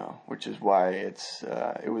Camino, which is why it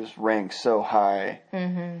was ranked so high.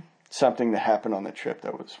 Something that happened on the trip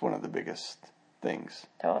that was one of the biggest things.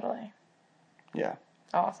 Totally. Yeah.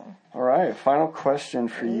 Awesome. All right, final question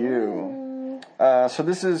for you. So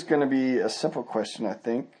this is going to be a simple question, I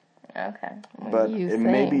think. Okay. But it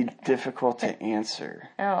may be difficult to answer.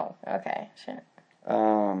 Oh, okay. Shit.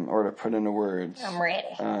 Or to put into words. I'm ready.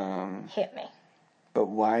 Hit me. But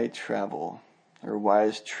why travel? Or why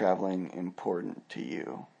is traveling important to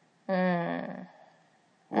you?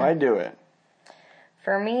 Why do it?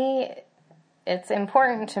 For me, it's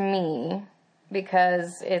important to me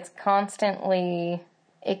because it's constantly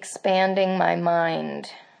expanding my mind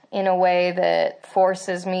in a way that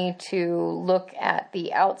forces me to look at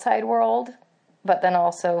the outside world, but then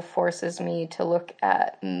also forces me to look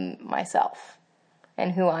at myself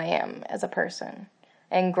and who I am as a person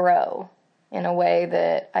and grow in a way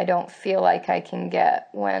that I don't feel like I can get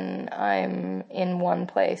when I'm in one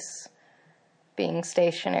place being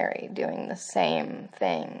stationary, doing the same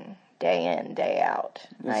thing day in, day out.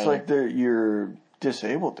 It's like you're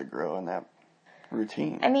disabled to grow in that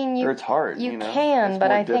routine. I mean, it's hard. You can,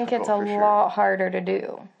 but I think it's a lot harder to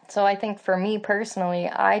do. So I think for me personally,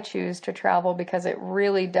 I choose to travel because it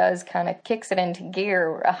really does kind of kicks it into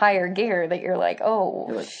gear, a higher gear that you're like, oh,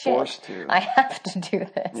 you're shit, forced to. I have to do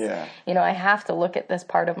this. Yeah. I have to look at this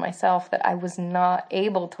part of myself that I was not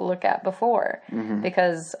able to look at before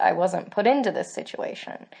because I wasn't put into this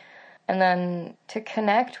situation. And then to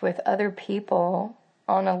connect with other people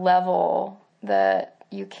on a level that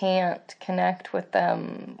you can't connect with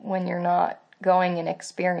them when you're not going and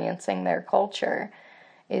experiencing their culture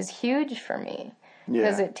is huge for me.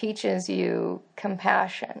 Because it teaches you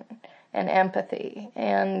compassion and empathy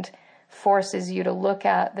and forces you to look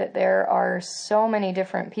at that there are so many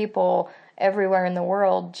different people everywhere in the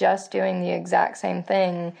world just doing the exact same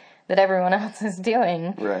thing that everyone else is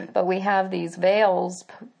doing. Right. But we have these veils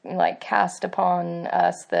like cast upon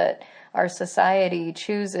us that our society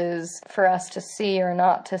chooses for us to see or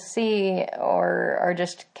not to see, or are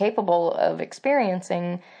just capable of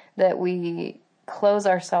experiencing, that we close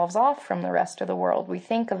ourselves off from the rest of the world. We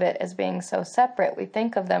think of it as being so separate. We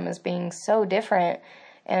think of them as being so different,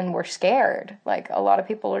 and we're scared. Like, a lot of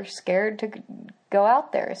people are scared to go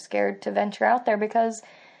out there, scared to venture out there, because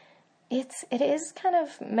it is kind of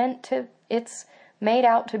it's made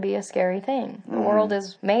out to be a scary thing. The world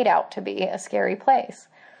is made out to be a scary place.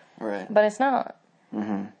 Right. But it's not.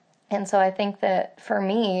 Mm-hmm. And so I think that for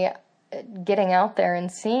me, getting out there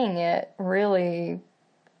and seeing it really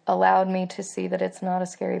allowed me to see that it's not a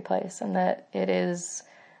scary place, and that it is,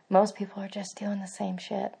 most people are just doing the same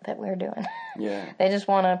shit that we're doing. Yeah. They just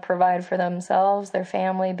want to provide for themselves, their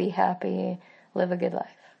family, be happy, live a good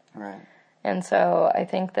life. Right. And so I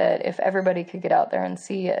think that if everybody could get out there and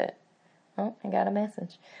see it, oh, I got a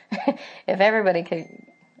message. If everybody could,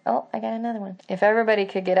 oh, I got another one. If everybody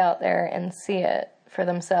could get out there and see it for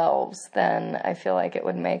themselves, then I feel like it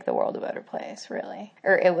would make the world a better place, really.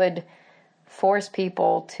 Or it would force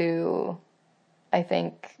people to, I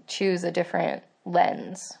think, choose a different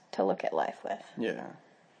lens to look at life with. Yeah.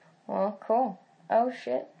 Well, cool. Oh,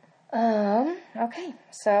 shit. Okay,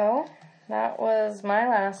 so that was my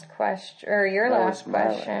last question, or your last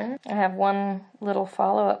question. I have one little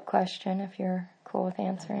follow-up question, if you're cool with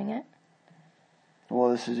answering it. Well,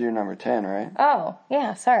 this is your number 10, right? Oh,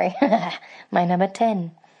 yeah, sorry. My number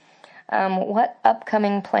 10. What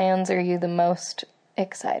upcoming plans are you the most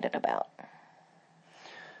excited about?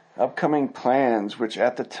 Upcoming plans, which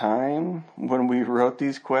at the time when we wrote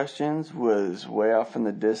these questions was way off in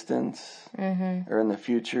the distance, or in the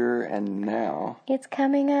future, and now It's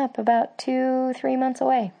coming up about 2-3 months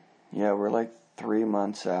away. Yeah, we're like 3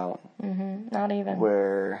 months out. Not even.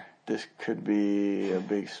 Where this could be a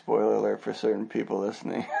big spoiler alert for certain people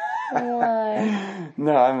listening. Why?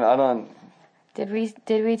 No, I don't. Did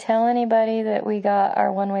we tell anybody that we got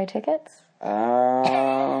our one-way tickets?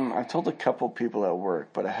 I told a couple people at work,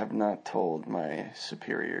 but I have not told my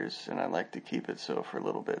superiors, and I'd like to keep it so for a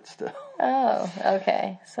little bit still. Oh,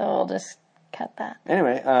 okay. So we'll just cut that.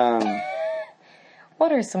 Anyway,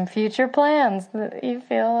 What are some future plans that you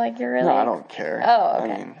feel like you're really... No, I don't care. Oh,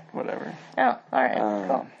 okay. I mean, whatever. Oh, all right.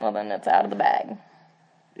 Cool. Well, then it's out of the bag.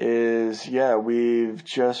 We've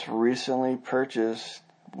just recently purchased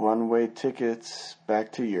one-way tickets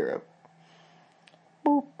back to Europe.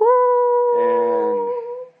 Boop, boop.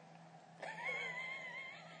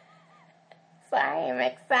 And I'm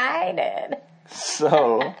excited.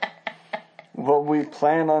 so, what we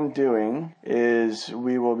plan on doing is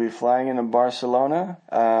we will be flying into Barcelona,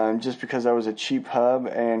 just because that was a cheap hub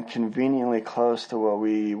and conveniently close to what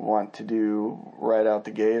we want to do right out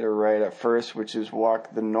the gate, or right at first, which is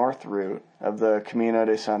walk the north route of the Camino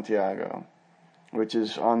de Santiago, which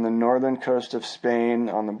is on the northern coast of Spain,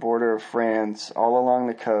 on the border of France, all along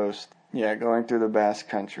the coast. Yeah, going through the Basque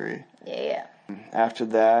Country. Yeah. After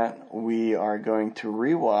that, we are going to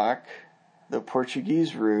rewalk the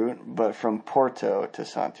Portuguese route, but from Porto to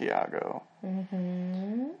Santiago.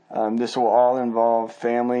 This will all involve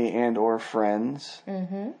family and or friends,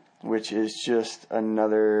 which is just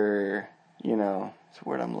another, it's the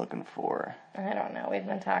word I'm looking for. I don't know. We've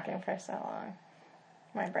been talking for so long.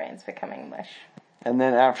 My brain's becoming mush. And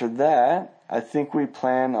then after that, I think we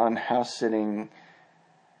plan on house sitting.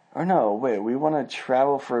 Or no, wait, we want to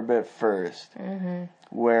travel for a bit first.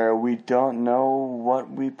 Where we don't know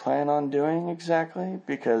what we plan on doing exactly,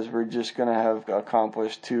 because we're just going to have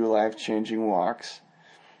accomplished 2 life-changing walks.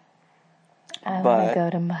 I want to go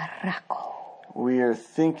to Morocco. We are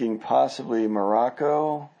thinking possibly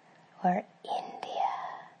Morocco. Or India.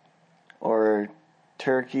 Or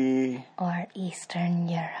Turkey. Or Eastern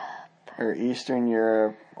Europe. Or Eastern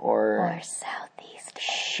Europe. Or Southeast Asia.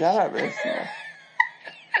 Shut up, Isna.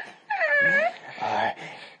 Or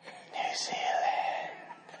New Zealand.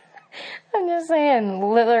 I'm just saying,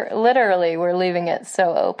 literally, we're leaving it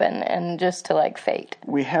so open and just to fate.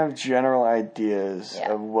 We have general ideas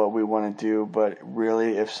of what we want to do, but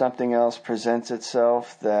really, if something else presents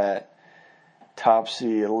itself that tops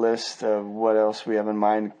the list of what else we have in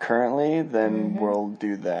mind currently, then we'll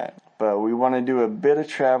do that. But we want to do a bit of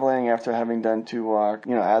traveling after having done 2 walks,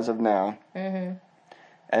 as of now.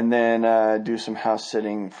 And then do some house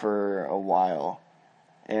sitting for a while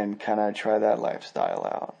and kind of try that lifestyle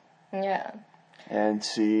out. Yeah. And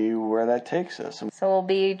see where that takes us. So we'll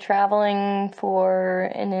be traveling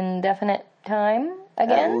for an indefinite time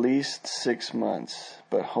again? At least 6 months,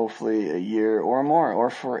 but hopefully a year or more, or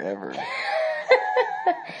forever.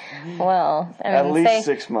 Well, I mean, at least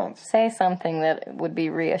 6 months. Say something that would be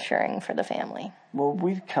reassuring for the family. Well,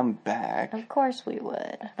 we'd come back. Of course we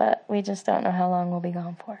would, but we just don't know how long we'll be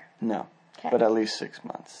gone for. No, okay. But at least 6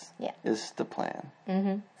 months. Yeah. Is the plan.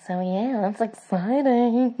 Mm-hmm. So yeah, that's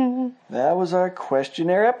exciting. That was our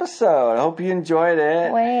questionnaire episode. I hope you enjoyed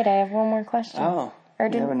it. Wait, I have one more question. Oh,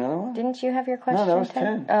 you have another one? Didn't you have your question? No, that was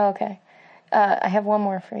 10. Oh, okay. I have one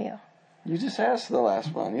more for you. You just asked the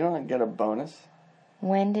last one. You don't get a bonus.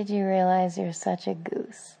 When did you realize you're such a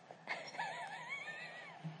goose?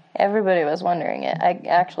 Everybody was wondering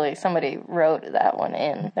it. Somebody wrote that one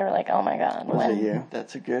in. They were like, oh my God. Was it you?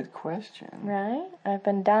 That's a good question. Right? I've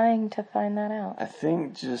been dying to find that out. I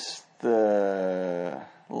think just the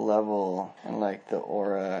level and like the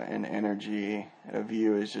aura and energy of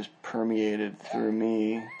you is just permeated through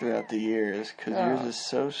me throughout the years, because yours is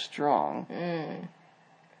so strong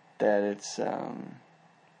that it's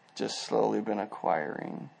just slowly been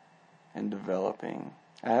acquiring and developing.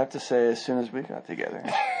 I have to say, as soon as we got together.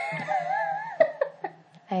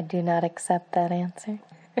 I do not accept that answer.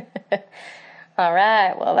 All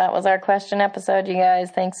right. Well, that was our question episode, you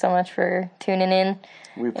guys. Thanks so much for tuning in.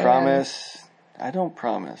 We promise. I don't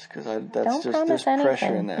promise, because there's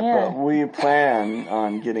pressure in that. Yeah. But we plan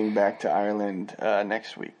on getting back to Ireland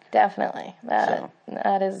next week. Definitely. That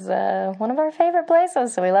is one of our favorite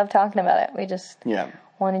places, so we love talking about it. We just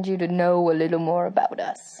wanted you to know a little more about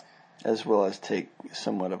us. As well as take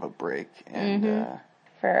somewhat of a break and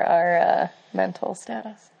for our mental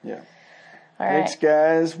status. Yeah. All right. Thanks,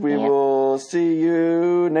 guys. We will see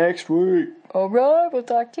you next week. All right. We'll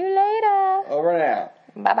talk to you later. Over and out.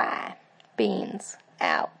 Bye-bye. Beans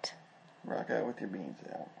out. Rock out with your beans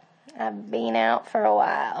out. I've been out for a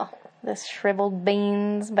while. This shriveled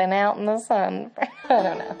bean's been out in the sun. I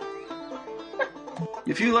don't know.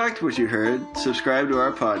 If you liked what you heard, subscribe to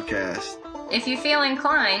our podcast. If you feel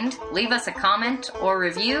inclined, leave us a comment or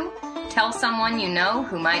review, tell someone you know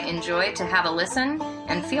who might enjoy to have a listen,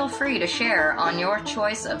 and feel free to share on your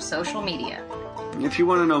choice of social media. If you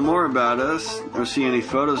want to know more about us or see any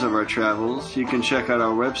photos of our travels, you can check out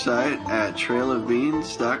our website at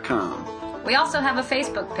trailofbeans.com. We also have a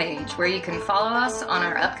Facebook page where you can follow us on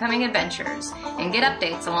our upcoming adventures and get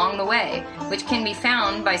updates along the way, which can be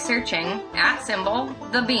found by searching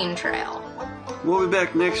 @The Bean Trail. We'll be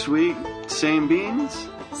back next week. Same beans,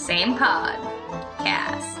 same pod.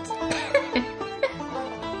 Cast.